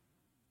Dash.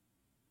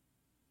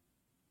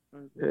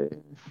 Okay.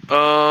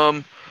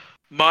 Um,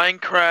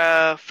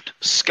 Minecraft,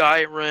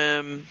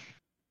 Skyrim.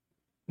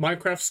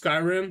 Minecraft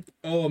Skyrim.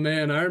 Oh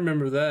man, I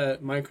remember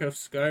that.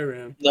 Minecraft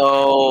Skyrim.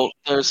 No,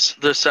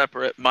 they're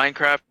separate.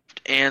 Minecraft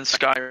and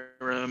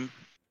Skyrim.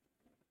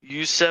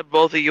 You said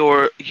both of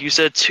your. You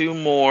said two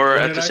more What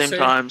at did the I same say?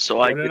 time, so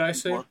I What did give I you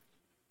say? one.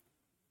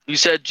 You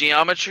said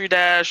Geometry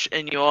Dash,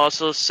 and you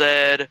also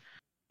said,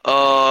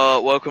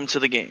 Welcome to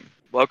the game.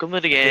 Welcome to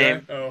the Did I?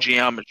 game, Oh,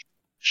 Geometry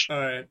Dash. all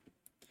right.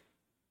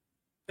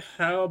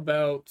 How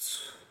about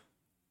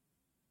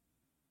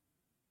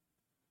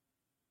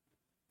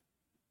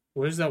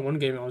where's that one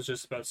game I was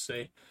just about to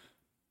say?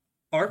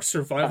 Ark I don't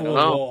Survival know.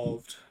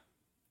 Evolved.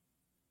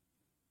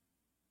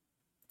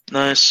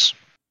 Nice.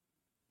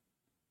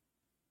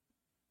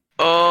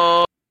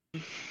 Um,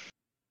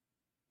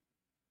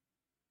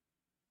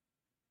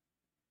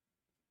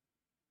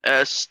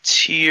 S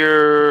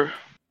tier.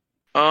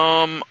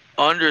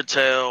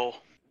 Undertale.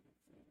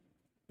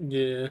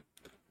 Yeah.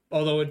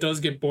 Although it does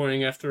get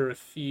boring after a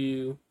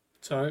few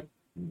times,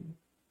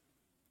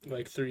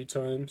 like three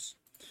times.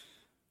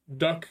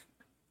 Duck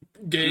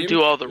You game.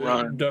 do all the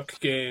run. Duck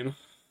game.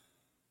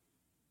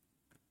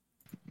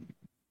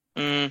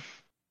 Mm,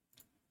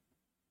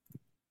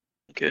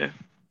 okay.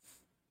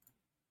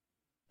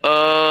 Uh,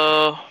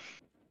 All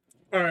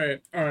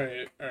right. All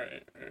right. All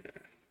right.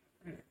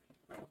 All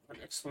right.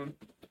 Next one.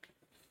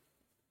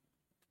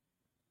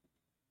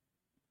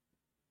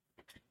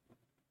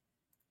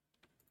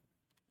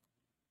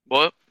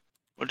 what?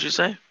 What'd you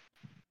say?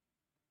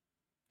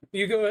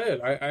 You go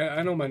ahead.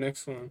 I know my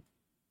next one.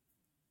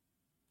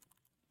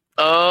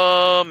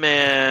 Oh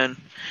man.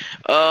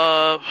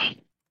 Uh,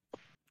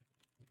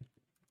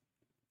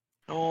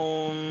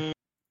 um,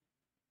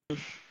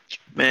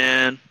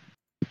 man.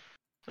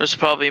 There's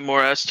probably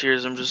more S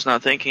tiers. I'm just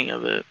not thinking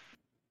of it.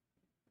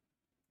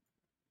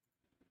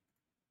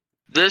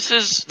 This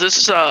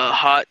is a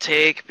hot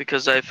take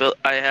because I feel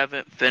I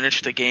haven't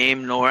finished the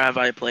game nor have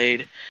I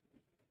played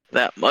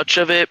that much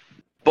of it.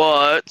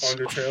 But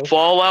Undertale.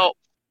 Fallout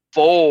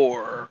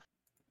 4.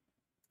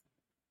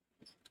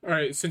 All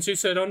right. Since you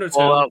said Undertale,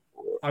 Fallout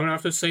 4. I'm gonna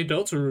have to say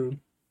Deltarune.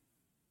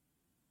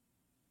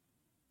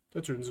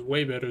 Deltarune's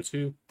way better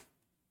too,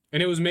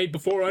 and it was made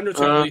before Uh,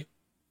 Undertale.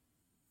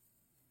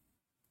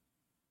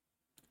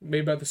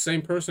 Made by the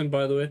same person,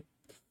 by the way.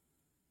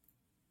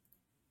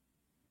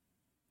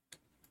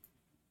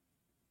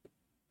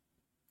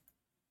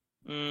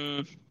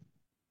 mm,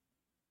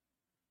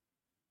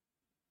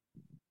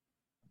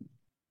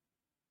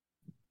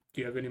 Do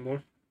you have any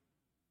more?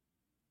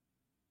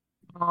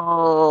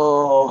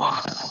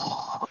 oh,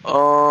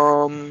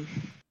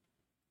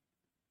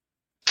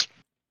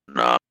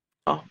 no,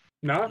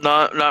 Nah.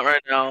 not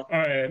right now. All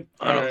right.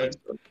 I All don't think right.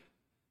 so.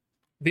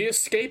 The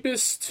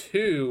Escapist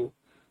 2,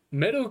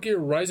 Metal Gear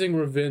Rising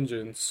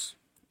Revengeance,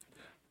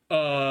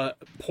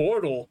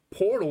 Portal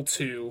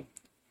 2,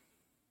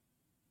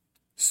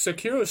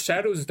 Sekiro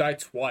Shadows Die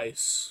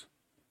Twice.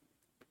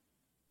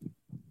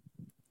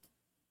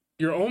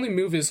 Your only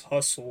move is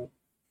hustle.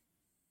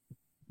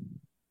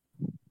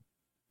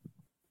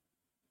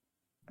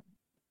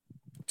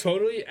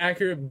 Totally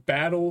accurate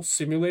battle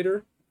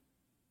simulator.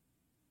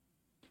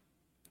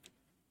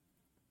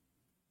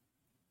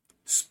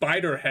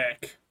 Spider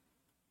hack.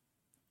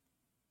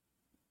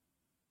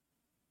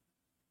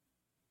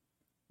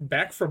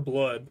 Back for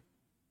Blood.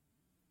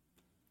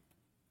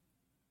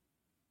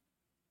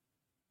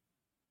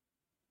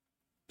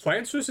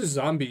 Plants vs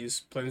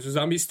Zombies. Plants vs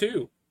Zombies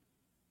 2.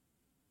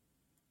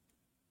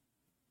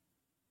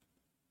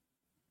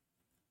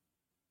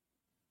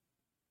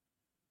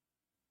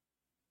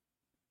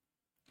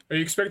 Are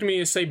you expecting me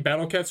to say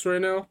Battle Cats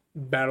right now?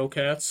 Battle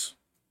Cats.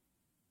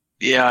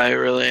 Yeah, I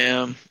really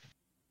am.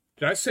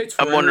 Did I say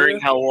I'm wondering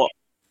Terraria? how long.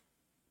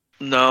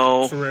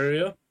 No,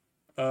 Terraria?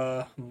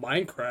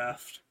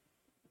 Minecraft.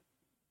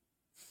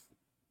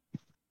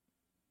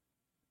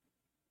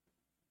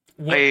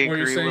 I What were you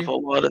agree with saying? a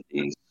lot of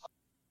these.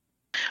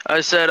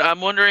 I said I'm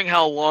wondering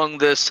how long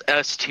this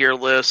S tier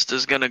list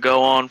is gonna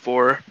go on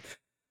for.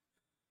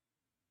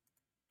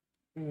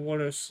 What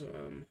are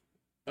some?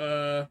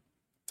 Uh,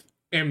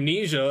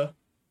 Amnesia.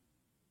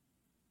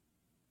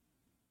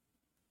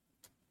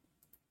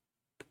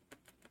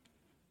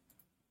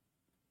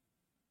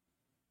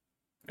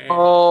 Man,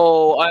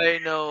 Oh,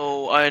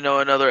 I know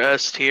another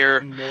S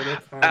tier. Mortal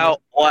Kombat. Oh,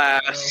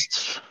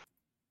 Outlast.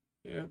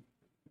 yeah.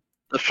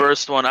 The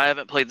first one. I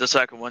haven't played the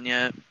second one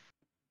yet.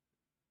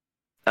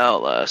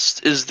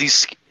 Outlast is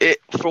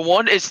for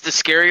one, it's the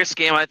scariest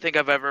game I think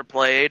I've ever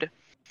played.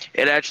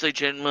 It actually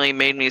genuinely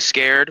made me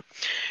scared,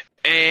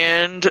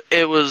 and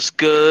it was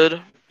good.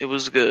 It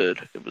was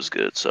good. It was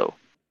good. So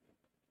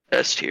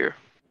S tier.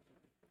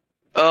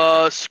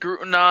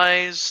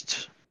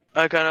 Scrutinized.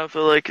 I kind of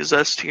feel like is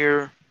S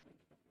tier,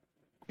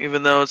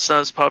 even though it's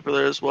not as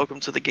popular as Welcome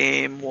to the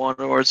Game 1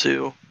 or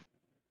 2.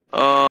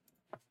 Uh,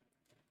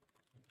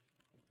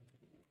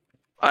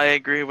 I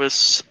agree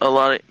with a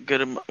lot of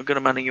good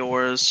amount of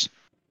yours.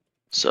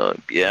 So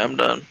yeah, I'm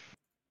done.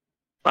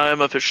 I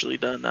am officially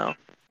done now.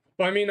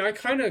 But I mean, I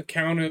kind of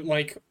counted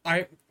like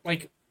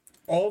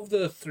all of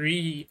the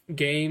three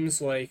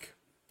games, like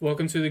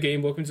Welcome to the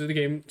Game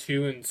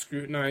 2, and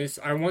Scrutinized.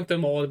 I want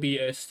them all to be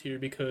S tier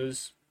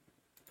because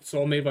it's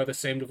all made by the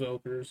same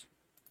developers.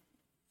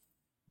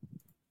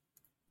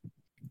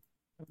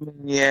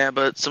 Yeah,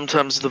 but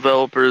sometimes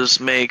developers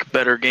make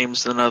better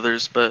games than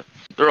others, but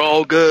they're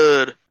all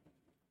good.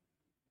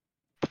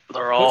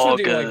 They're Which one all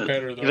do you like good.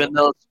 better Even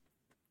though?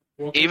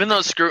 though Welcome. even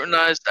though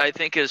scrutinized I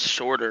think is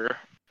shorter,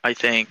 I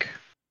think.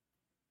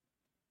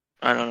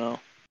 I don't know.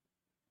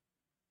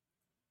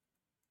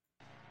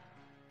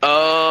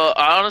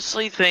 I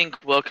honestly think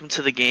Welcome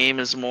to the Game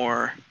is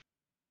more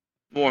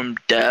in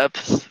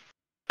depth.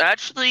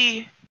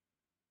 Actually,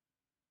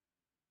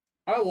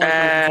 I like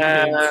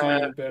Welcome to the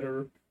Game uh, 2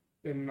 better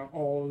than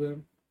all of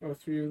them, all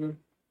three of them.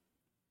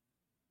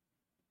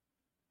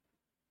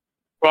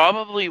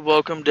 probably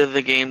Welcome to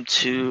the Game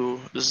 2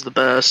 is the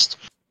best,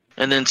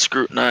 and then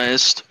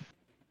Scrutinized.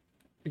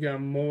 You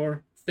got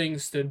more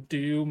things to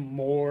do,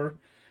 more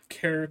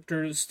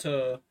characters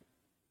to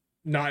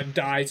not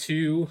die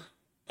to.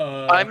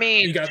 I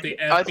mean, You got the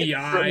I think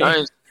FBI.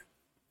 Scrutinized.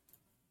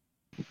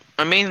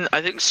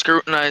 I think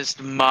Scrutinized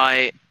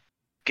might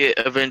get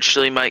an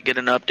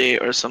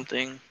update or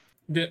something.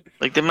 Di-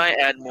 Like they might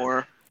add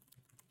more.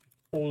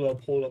 hold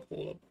up.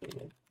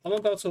 I'm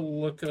about to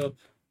look up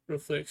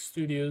Reflex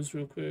Studios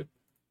real quick.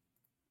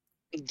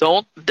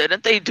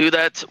 Didn't they do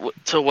that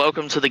to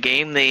Welcome to the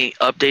Game? They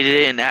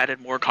updated it and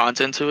added more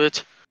content to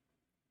it.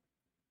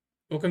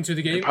 Welcome to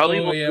the They Game. probably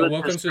Oh will yeah, do it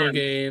Welcome this to the time.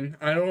 Game.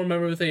 I don't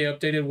remember if they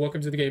updated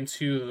Welcome to the Game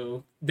 2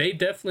 though. They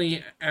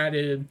definitely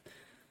added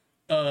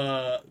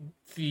uh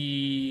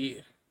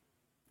the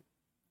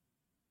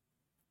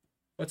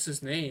what's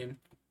his name?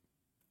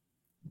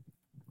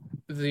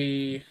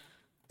 The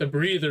the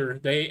breather.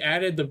 They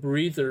added the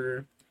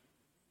breather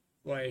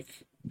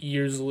like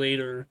years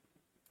later.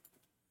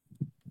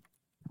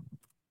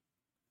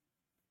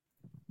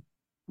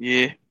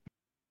 Yeah.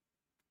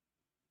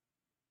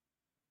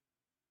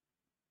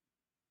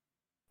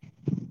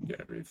 Yeah,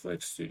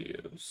 Reflex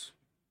Studios.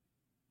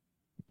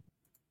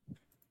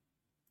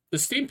 The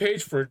Steam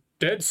page for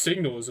Dead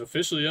Signal is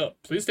officially up.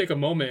 Please take a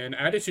moment and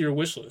add it to your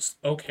wish list.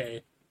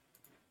 Okay.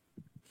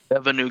 They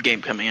have a new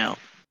game coming out.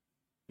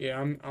 Yeah,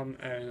 I'm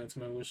adding that to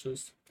my wish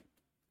list.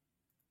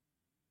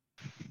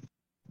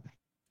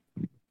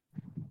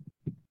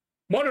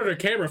 Monitor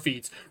camera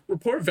feeds,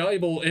 report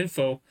valuable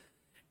info,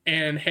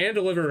 and hand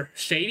deliver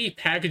shady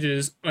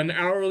packages. An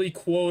hourly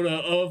quota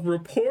of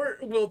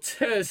report will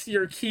test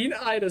your keen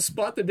eye to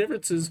spot the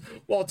differences,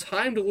 while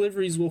time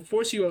deliveries will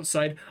force you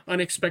outside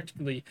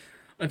unexpectedly.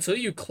 Until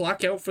you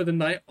clock out for the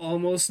night,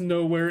 almost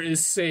nowhere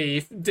is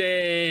safe.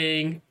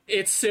 Dang.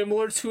 It's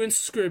similar to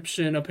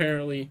Inscription,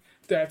 apparently.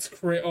 That's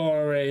great.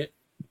 Alright.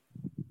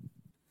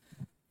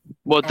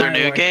 What, their I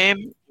new like game?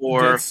 Dead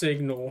Or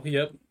Signal.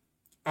 Yep.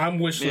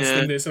 I'm yeah,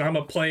 wishlisting this and I'm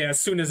gonna play as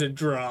soon as it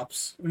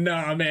drops.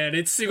 Nah, man,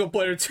 it's single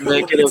player too.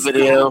 make it a Let's go.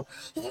 video.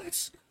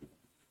 Let's.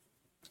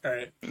 All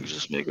right. You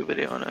just make a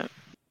video on it.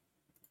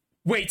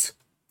 Wait,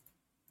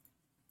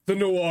 the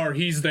Noir.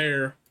 He's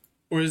there,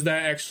 or is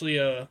that actually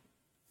a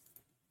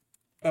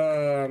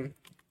um?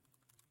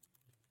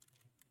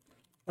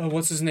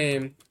 What's his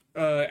name?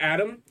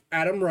 Adam.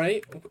 Adam,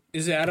 right?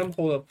 Is it Adam?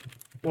 Hold up.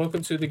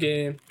 Welcome to the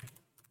game.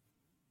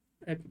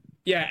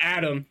 Yeah,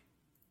 Adam.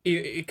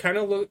 It kind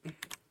of look.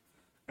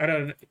 I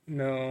don't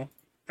know.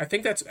 I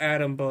think that's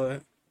Adam,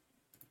 but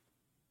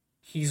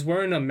he's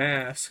wearing a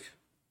mask.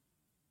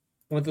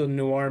 One of the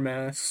noir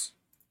masks.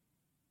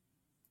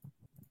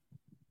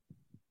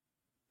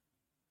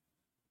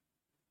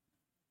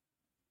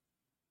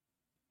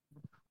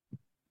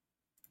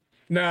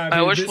 Nah, I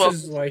dude, wish this one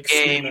is like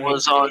Steam game night.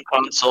 was on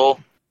console.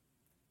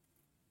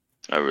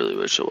 I really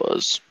wish it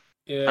was.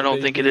 I Yeah,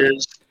 don't think it baby.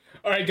 is.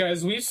 All right,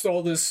 guys, we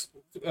saw this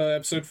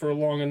episode for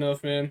long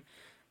enough, man.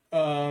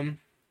 Um,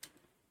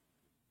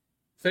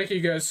 Thank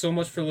you guys so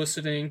much for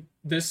listening.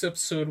 This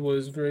episode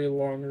was very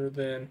longer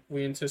than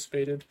we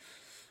anticipated.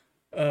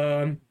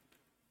 Um,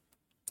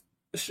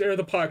 Share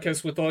the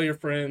podcast with all your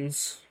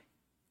friends.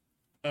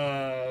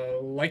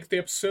 Like the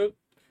episode.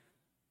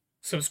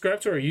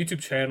 Subscribe to our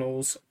YouTube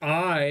channels.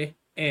 I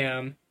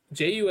am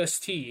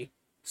JUSTCRITZ,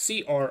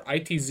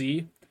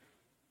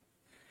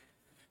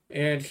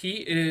 and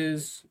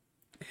his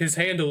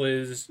handle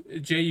is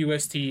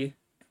JUSTNYAIR,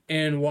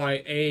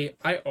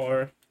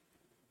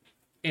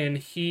 and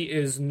he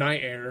is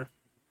Night Air,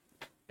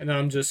 and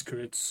I'm just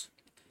Crits.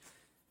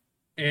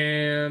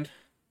 And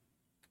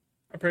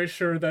I'm pretty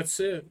sure that's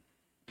it.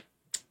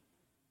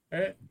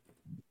 Alright.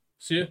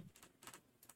 See ya.